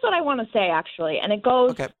what? Here's what I want to say, actually, and it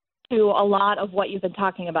goes to a lot of what you've been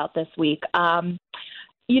talking about this week.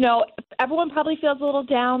 Everyone probably feels a little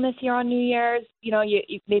down this year on New Year's.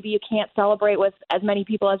 Maybe you can't celebrate with as many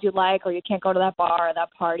people as you'd like, or you can't go to that bar or that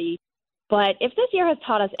party. But if this year has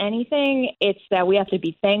taught us anything, it's that we have to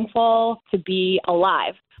be thankful to be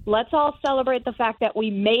alive. let's all celebrate the fact that we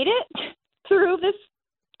made it through this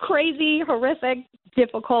crazy, horrific,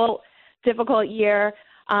 difficult year.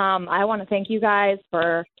 I want to thank you guys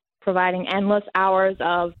for providing endless hours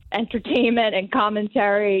of entertainment and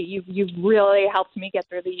commentary. You've really helped me get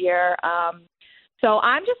through the year. So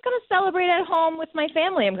I'm just going to celebrate at home with my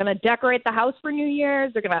family. I'm going to decorate the house for New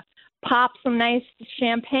Year's. They're going to pop some nice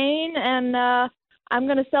champagne, and I'm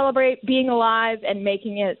going to celebrate being alive and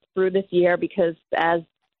making it through this year because, as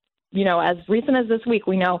you know, as recent as this week,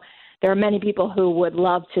 we know there are many people who would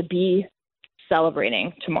love to be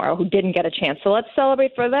celebrating tomorrow who didn't get a chance. So let's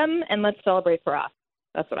celebrate for them and let's celebrate for us.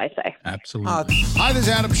 That's what I say. Absolutely. Hi, this is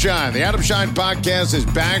Adam Shine. The Adam Shine podcast is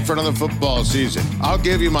back for another football season. I'll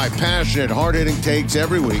give you my passionate, hard-hitting takes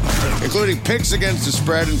every week, including picks against the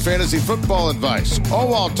spread and fantasy football advice, all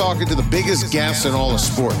while talking to the biggest guests in all of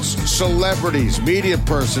sports, celebrities, media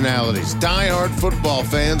personalities, diehard football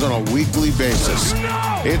fans on a weekly basis.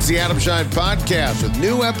 It's the Adam Shine podcast with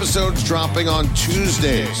new episodes dropping on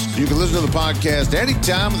Tuesdays. You can listen to the podcast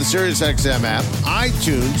anytime with the SiriusXM app,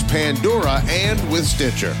 iTunes, Pandora, and with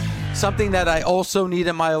Stitcher. Something that I also need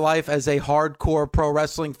in my life as a hardcore pro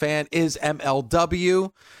wrestling fan is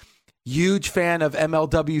MLW. Huge fan of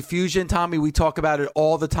MLW Fusion. Tommy, we talk about it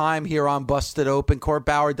all the time here on Busted Open. Court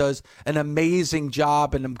Bauer does an amazing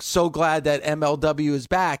job, and I'm so glad that MLW is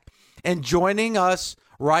back. And joining us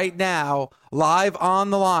right now, live on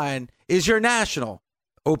the line, is your national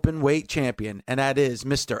open weight champion, and that is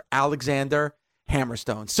Mr. Alexander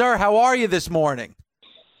Hammerstone. Sir, how are you this morning?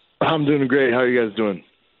 I'm doing great. How are you guys doing?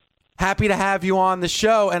 Happy to have you on the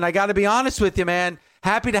show. And I got to be honest with you, man.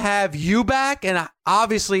 Happy to have you back, and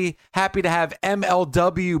obviously happy to have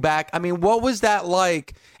MLW back. I mean, what was that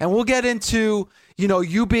like? And we'll get into,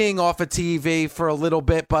 you being off of TV for a little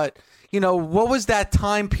bit, but, what was that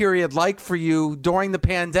time period like for you during the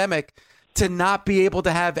pandemic to not be able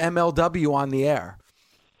to have MLW on the air?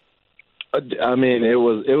 I mean, it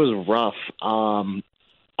was rough.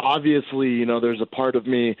 Obviously, there's a part of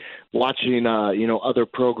me watching, other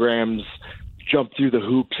programs jump through the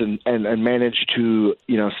hoops and manage to,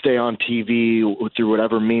 stay on TV through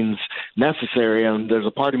whatever means necessary. And there's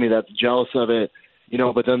a part of me that's jealous of it,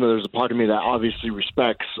 but then there's a part of me that obviously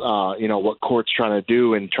respects, what Court's trying to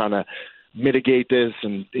do and trying to mitigate this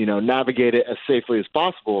and, navigate it as safely as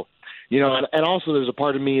possible. And also there's a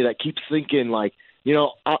part of me that keeps thinking like,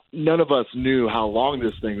 none of us knew how long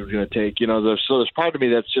this thing was going to take. So there's part of me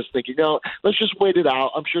that's just thinking, let's just wait it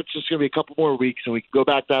out. I'm sure it's just going to be a couple more weeks and we can go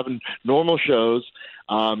back to having normal shows.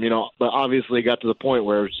 But obviously it got to the point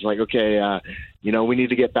where it's just like, okay, we need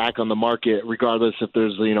to get back on the market regardless if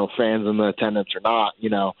there's, fans in the attendance or not,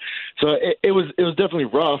 So it was definitely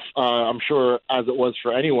rough. I'm sure as it was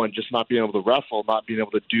for anyone, just not being able to wrestle, not being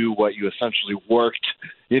able to do what you essentially worked,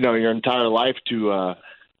 your entire life to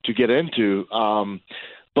get into.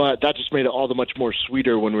 But that just made it all the much more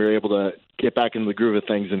sweeter when we were able to get back into the groove of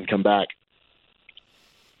things and come back.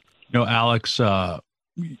 Alex, I've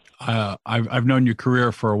known your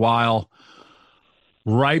career for a while.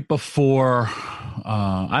 Right before,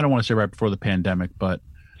 I don't want to say right before the pandemic, but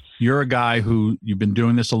you're a guy who you've been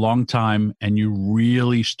doing this a long time and you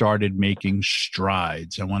really started making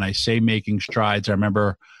strides. And when I say making strides, I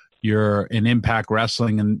remember you're in Impact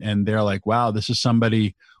Wrestling and they're like, wow, this is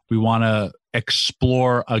somebody we want to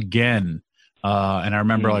explore again. And I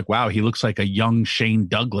remember like, wow, he looks like a young Shane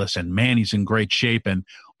Douglas and man, he's in great shape and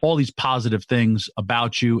all these positive things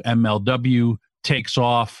about you. MLW takes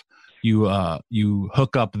off, you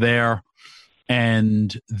hook up there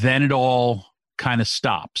and then it all kind of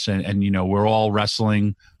stops. And we're all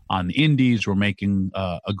wrestling on the indies. We're making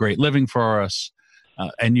a great living for us.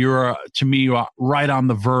 And you're, to me, right on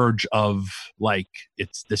the verge of like,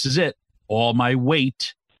 this is it. All my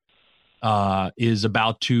weight is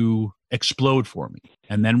about to explode for me.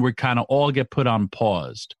 And then we kind of all get put on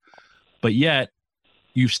pause. But yet,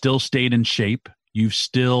 you've still stayed in shape. You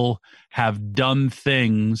still have done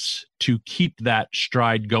things to keep that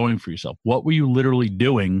stride going for yourself. What were you literally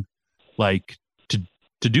doing, like,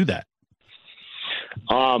 to do that?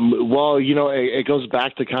 Well, it goes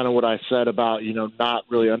back to kind of what I said about, not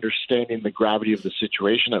really understanding the gravity of the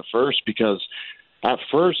situation at first, because at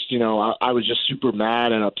first, I was just super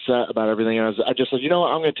mad and upset about everything. And I just said, I'm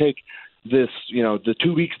going to take this, the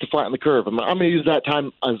 2 weeks to flatten the curve. I'm going to use that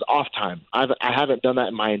time as off time. I haven't done that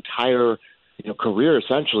in my entire career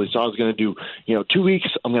essentially. So I was going to do, 2 weeks.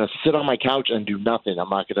 I'm going to sit on my couch and do nothing. I'm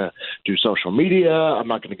not going to do social media. I'm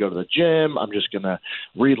not going to go to the gym. I'm just going to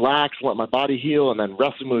relax, let my body heal, and then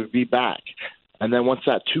wrestling would be back. And then once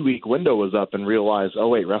that 2 week window was up and realized, oh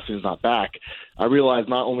wait, wrestling's not back, I realized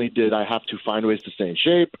not only did I have to find ways to stay in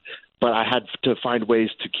shape, but I had to find ways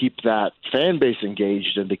to keep that fan base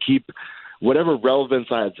engaged and to keep whatever relevance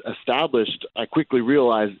I had established. I quickly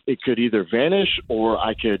realized it could either vanish or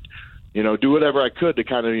I could, do whatever I could to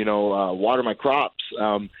kind of, water my crops.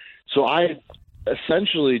 So I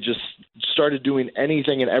essentially just started doing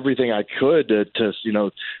anything and everything I could to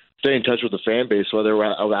stay in touch with the fan base, whether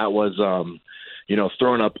that was,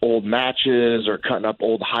 throwing up old matches or cutting up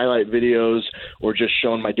old highlight videos or just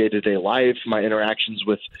showing my day-to-day life, my interactions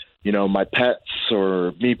with, my pets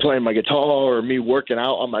or me playing my guitar or me working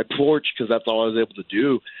out on my porch because that's all I was able to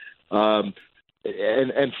do.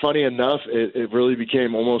 And funny enough, it really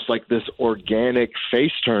became almost like this organic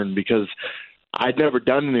face turn because I'd never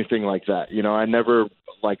done anything like that. I never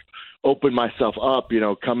opened myself up,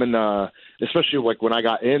 coming, especially when I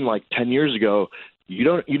got in 10 years ago, you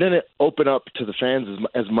didn't open up to the fans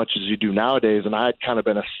as much as you do nowadays. And I had kind of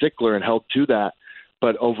been a stickler and held to that,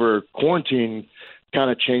 but over quarantine kind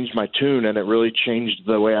of changed my tune and it really changed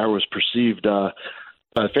the way I was perceived, by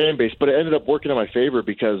the fan base. But it ended up working in my favor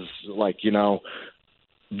because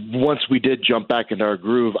once we did jump back into our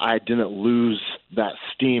groove, I didn't lose that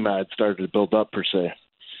steam I had started to build up per se.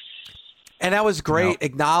 And that was great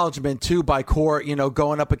acknowledgement too by Court,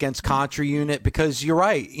 going up against Contra Unit, because you're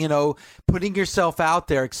right, putting yourself out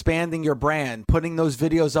there, expanding your brand, putting those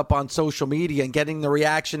videos up on social media and getting the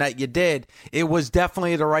reaction that you did. It was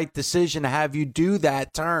definitely the right decision to have you do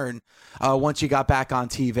that turn once you got back on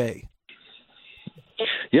TV.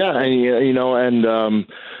 Yeah, and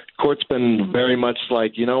Court's been very much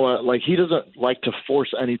he doesn't like to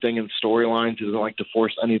force anything in storylines. He doesn't like to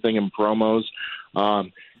force anything in promos.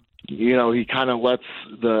 He kind of lets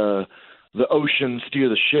the ocean steer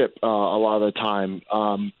the ship a lot of the time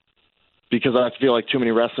because I feel like too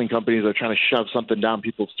many wrestling companies are trying to shove something down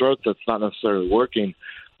people's throats that's not necessarily working.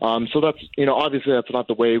 So that's, obviously that's not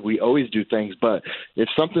the way we always do things, but if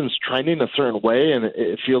something's trending a certain way and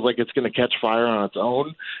it feels like it's going to catch fire on its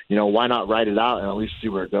own, why not write it out and at least see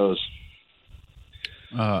where it goes?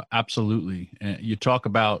 Absolutely. And you talk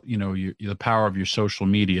about, the power of your social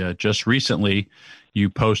media. Just recently, you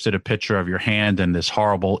posted a picture of your hand and this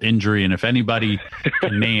horrible injury. And if anybody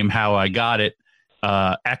can name how I got it,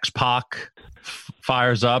 X-Pac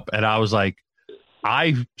fires up. And I was like,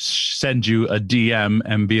 I send you a DM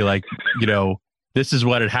and be like, this is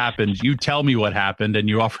what had happened. You tell me what happened. And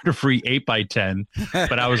you offered a free 8x10.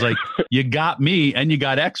 But I was like, you got me and you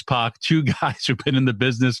got X-Pac, two guys who've been in the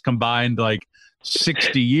business combined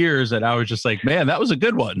 60 years. And I was just like, man, that was a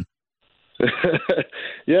good one.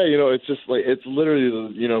 Yeah, it's just it's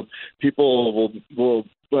literally, people will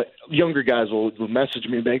younger guys will message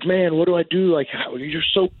me and be like, man, what do I do? You're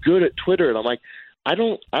so good at Twitter. And I'm like, I'm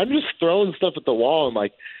just throwing stuff at the wall. I'm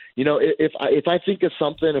like, if I think of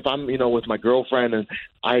something, if I'm, with my girlfriend and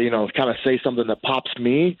I, kind of say something that pops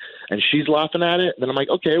me and she's laughing at it, then I'm like,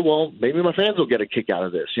 okay, well, maybe my fans will get a kick out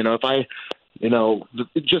of this. If I,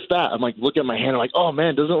 just that. I'm like, look at my hand. I'm like, oh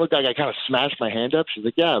man, doesn't it look like I kind of smashed my hand up? She's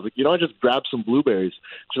like, yeah. I'm like, I just grabbed some blueberries.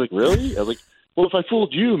 She's like, really? I was like, well, if I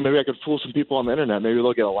fooled you, maybe I could fool some people on the internet. Maybe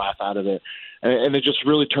they'll get a laugh out of it. And it just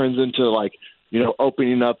really turns into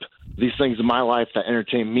opening up these things in my life that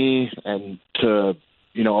entertain me and to,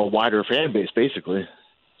 a wider fan base, basically.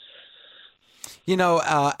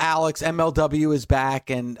 Alex, MLW is back,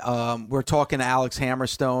 and we're talking to Alex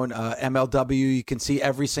Hammerstone. MLW, you can see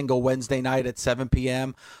every single Wednesday night at 7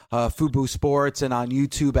 p.m., Fubo Sports, and on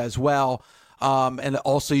YouTube as well. And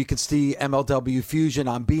also you can see MLW Fusion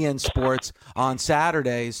on BN Sports on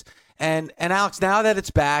Saturdays. And Alex, now that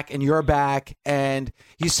it's back and you're back, and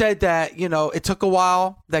you said that, it took a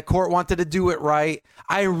while, that Court wanted to do it right.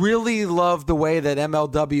 I really love the way that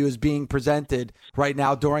MLW is being presented right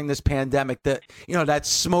now during this pandemic, that, that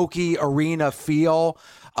smoky arena feel,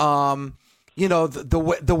 the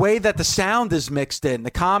way that the sound is mixed in,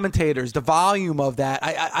 the commentators, the volume of that.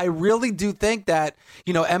 I really do think that,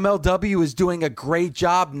 MLW is doing a great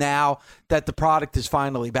job now that the product is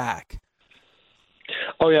finally back.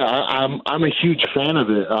 Oh yeah, I'm a huge fan of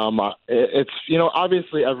it. It's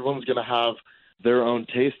obviously everyone's gonna have their own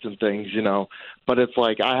taste in things, but it's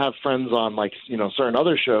like I have friends on certain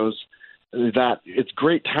other shows that it's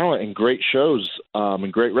great talent and great shows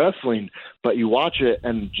and great wrestling, but you watch it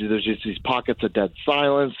and there's just these pockets of dead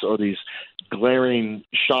silence or these glaring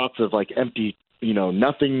shots of empty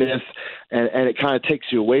nothingness, and it kind of takes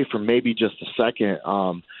you away from maybe just a second.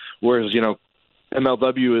 Whereas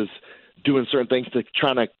MLW is doing certain things to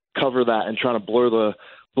trying to cover that and trying to blur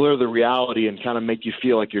the reality and kind of make you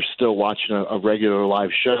feel like you're still watching a regular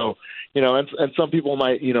live show, and some people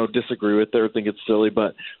might, disagree with it or think it's silly.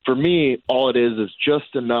 But for me, all it is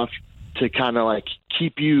just enough to kind of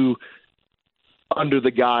keep you under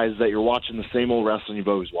the guise that you're watching the same old wrestling you've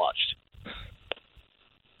always watched.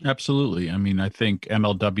 Absolutely. I mean, I think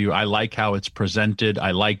MLW, I like how it's presented. I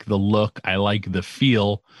like the look. I like the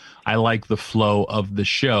feel. I like the flow of the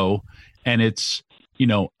show. And it's, you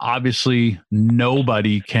know, obviously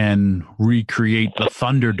nobody can recreate the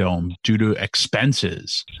Thunderdome due to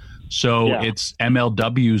expenses. So it's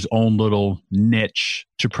MLW's own little niche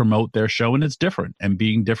to promote their show, and it's different. And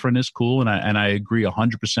being different is cool. And I agree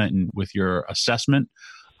 100% with your assessment.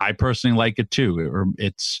 I personally like it too.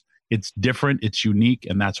 It's different, it's unique,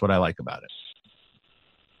 and that's what I like about it.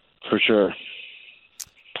 For sure.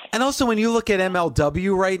 And also, when you look at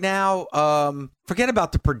MLW right now, forget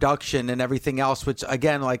about the production and everything else, which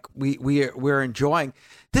again, like we're enjoying.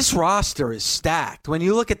 This roster is stacked. When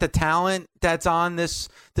you look at the talent that's on this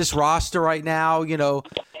roster right now, you know,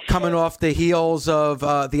 coming off the heels of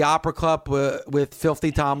the Opera Club with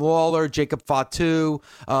Filthy Tom Lawler, Jacob Fatu,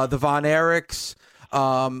 the Von Erichs,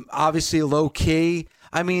 obviously Low Key.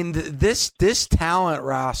 I mean, this talent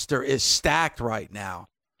roster is stacked right now.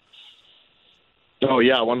 Oh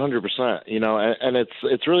yeah, 100%. You know, and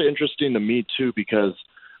it's really interesting to me too because,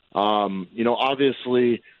 you know,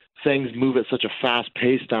 obviously things move at such a fast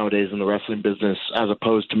pace nowadays in the wrestling business as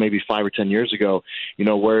opposed to maybe 5 or 10 years ago. You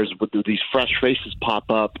know, whereas with these fresh faces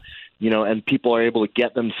pop up, you know, and people are able to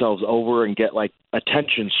get themselves over and get like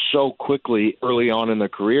attention so quickly early on in their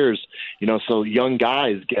careers, you know, so young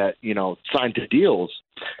guys get, you know, signed to deals.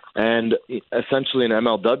 And essentially in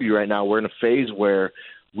MLW right now, we're in a phase where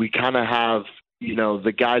we kind of have, you know,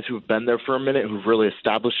 the guys who've been there for a minute, who've really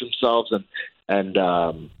established themselves and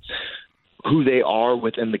who they are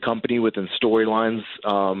within the company, within storylines.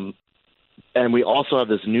 And we also have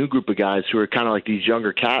this new group of guys who are kind of like these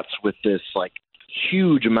younger cats with this like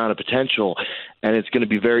huge amount of potential. And it's going to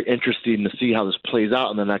be very interesting to see how this plays out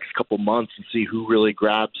in the next couple months and see who really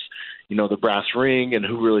grabs, you know, the brass ring and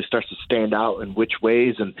who really starts to stand out in which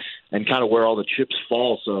ways and kind of where all the chips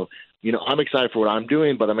fall. So, you know, I'm excited for what I'm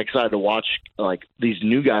doing, but I'm excited to watch like these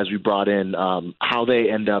new guys we brought in, how they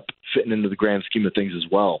end up fitting into the grand scheme of things as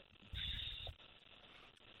well.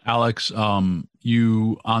 Alex,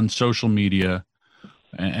 you on social media,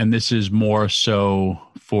 and this is more so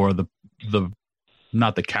for the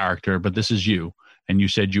not the character, but this is you. And you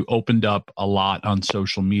said you opened up a lot on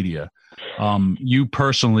social media. You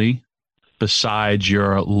personally, besides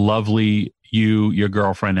your lovely your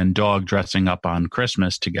girlfriend and dog dressing up on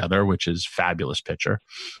Christmas together, which is fabulous picture.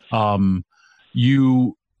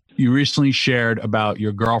 You recently shared about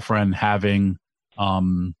your girlfriend having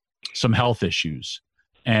some health issues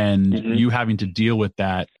and you having to deal with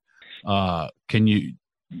that.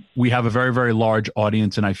 We have a very, very large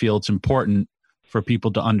audience, and I feel it's important for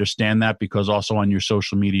people to understand that, because also on your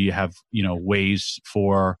social media, you have, you know, ways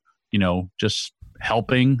for, you know, just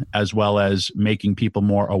helping as well as making people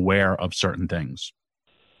more aware of certain things.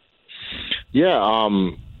 Yeah.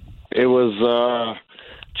 It was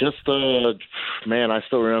just, man, I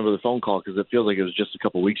still remember the phone call because it feels like it was just a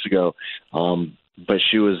couple weeks ago. But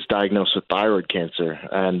she was diagnosed with thyroid cancer.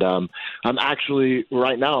 And I'm actually,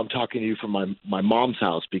 right now, I'm talking to you from my mom's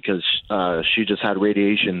house because she just had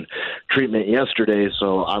radiation treatment yesterday.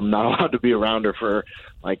 So I'm not allowed to be around her for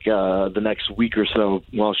like the next week or so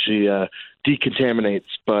while she decontaminates.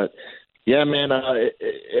 But yeah, man,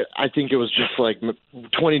 I think it was just like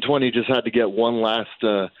 2020 just had to get one last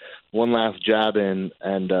jab in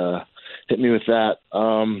and hit me with that.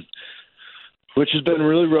 Which has been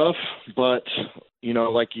really rough, but, you know,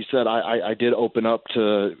 like you said, I did open up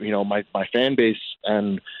to, you know, my fan base,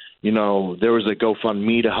 and, you know, there was a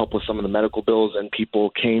GoFundMe to help with some of the medical bills, and people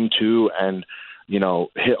came to and, you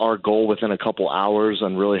know, hit our goal within a couple hours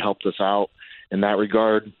and really helped us out in that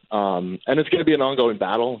regard. And it's going to be an ongoing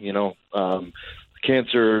battle, you know,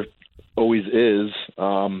 cancer always is.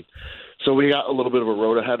 So we got a little bit of a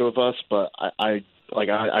road ahead of us, but I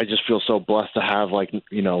just feel so blessed to have, like,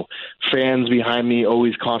 you know, fans behind me,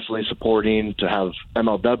 always constantly supporting, to have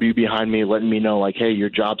MLW behind me, letting me know, like, hey, your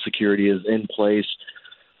job security is in place,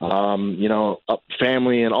 you know,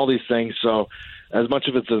 family and all these things. So as much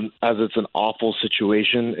of it's an awful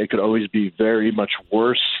situation, it could always be very much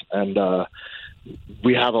worse. And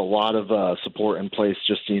we have a lot of support in place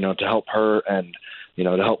just, you know, to help her and, you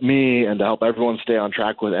know, to help me and to help everyone stay on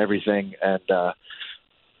track with everything. And,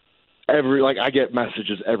 I get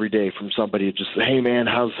messages every day from somebody just, hey man,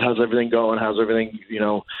 how's everything going? How's everything, you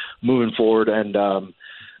know, moving forward? And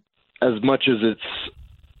as much as it's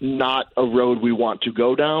not a road we want to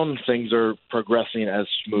go down, things are progressing as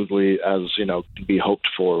smoothly as, you know, can be hoped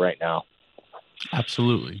for right now.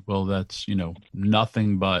 Absolutely. Well, that's, you know,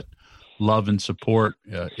 nothing but love and support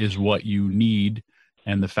is what you need.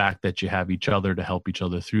 and the fact that you have each other to help each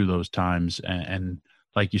other through those times. And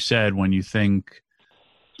like you said, when you think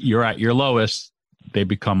you're at your lowest, they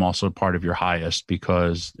become also part of your highest,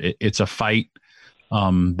 because it's a fight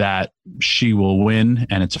that she will win,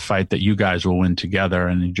 and it's a fight that you guys will win together.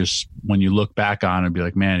 And you just, when you look back on it, be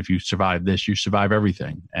like, man, if you survive this, you survive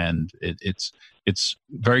everything. And it's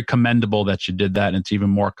very commendable that you did that. And it's even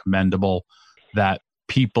more commendable that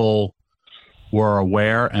people were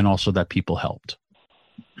aware, and also that people helped.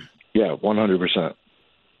 Yeah, 100%.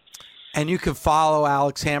 And you can follow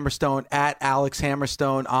Alex Hammerstone at Alex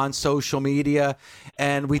Hammerstone on social media.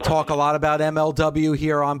 And we talk a lot about MLW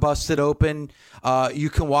here on Busted Open. You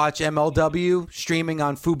can watch MLW streaming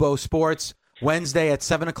on Fubo Sports Wednesday at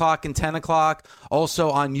 7 o'clock and 10 o'clock. Also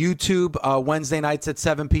on YouTube Wednesday nights at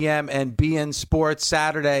 7 p.m. and BN Sports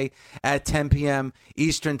Saturday at 10 p.m.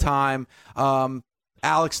 Eastern Time.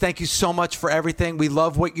 Alex, thank you so much for everything. We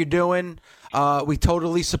love what you're doing. We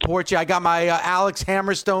totally support you. I got my Alex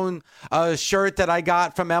Hammerstone shirt that I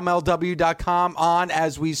got from MLW.com on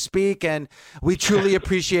as we speak, and we truly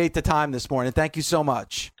appreciate the time this morning. Thank you so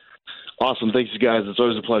much. Awesome. Thanks, you guys. It's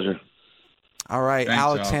always a pleasure. All right. Thanks,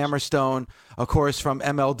 Alex Hammerstone, of course, from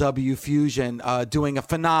MLW Fusion, doing a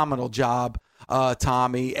phenomenal job,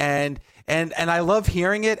 Tommy. And I love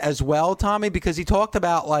hearing it as well, Tommy, because he talked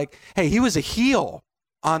about, like, hey, he was a heel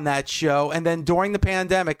on that show, and then during the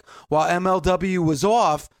pandemic, while MLW was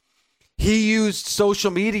off, he used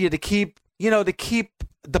social media to keep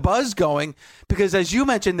the buzz going, because as you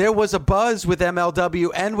mentioned, there was a buzz with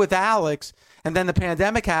MLW and with Alex, and then the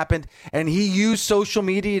pandemic happened, and he used social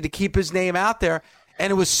media to keep his name out there,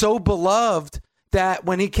 and it was so beloved that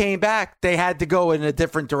when he came back, they had to go in a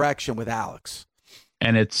different direction with Alex.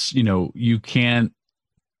 And it's, you can't,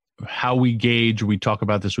 how we gauge, we talk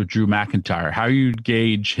about this with Drew McIntyre, how you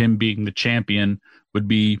gauge him being the champion would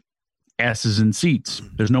be asses in seats.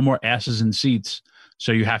 There's no more asses in seats.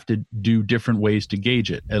 So you have to do different ways to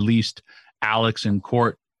gauge it. At least Alex and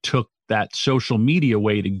Court took that social media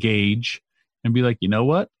way to gauge and be like, you know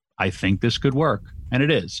what? I think this could work. And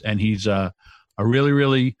it is. And he's a really,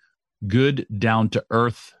 really good, down to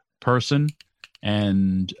earth person.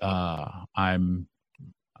 And I'm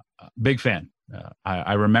a big fan.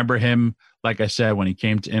 I remember him, like I said, when he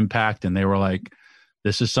came to Impact, and they were like,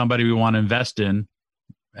 this is somebody we want to invest in.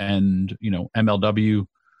 And, MLW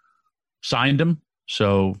signed him.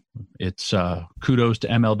 So it's kudos to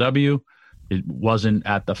MLW. It wasn't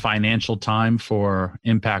at the financial time for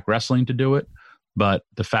Impact Wrestling to do it, but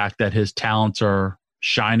the fact that his talents are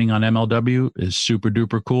shining on MLW is super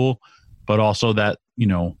duper cool. But also that,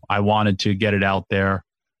 I wanted to get it out there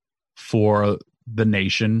for the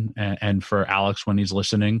nation and for Alex when he's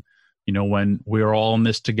listening, when we're all in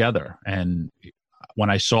this together. And when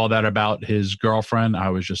I saw that about his girlfriend, I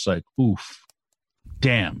was just like, oof,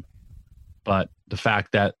 damn. But the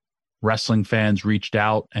fact that wrestling fans reached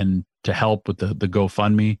out and to help with the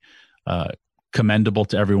GoFundMe, commendable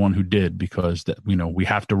to everyone who did, because that, we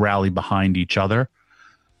have to rally behind each other,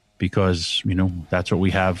 because, that's what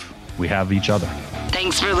we have. We have each other.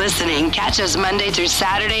 Thanks for listening. Catch us Monday through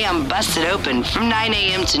Saturday on Busted Open from 9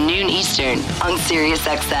 a.m. to noon Eastern on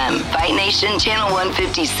SiriusXM, Fight Nation Channel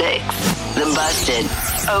 156. The Busted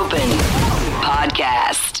Open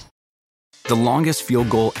Podcast. The longest field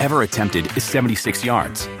goal ever attempted is 76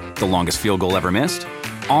 yards. The longest field goal ever missed?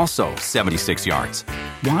 Also 76 yards.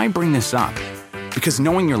 Why bring this up? Because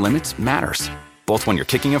knowing your limits matters, both when you're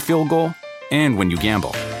kicking a field goal and when you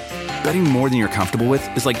gamble. Betting more than you're comfortable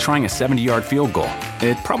with is like trying a 70-yard field goal.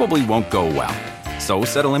 It probably won't go well. So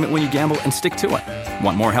set a limit when you gamble and stick to it.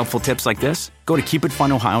 Want more helpful tips like this? Go to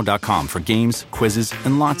keepitfunohio.com for games, quizzes,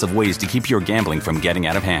 and lots of ways to keep your gambling from getting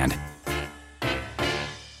out of hand.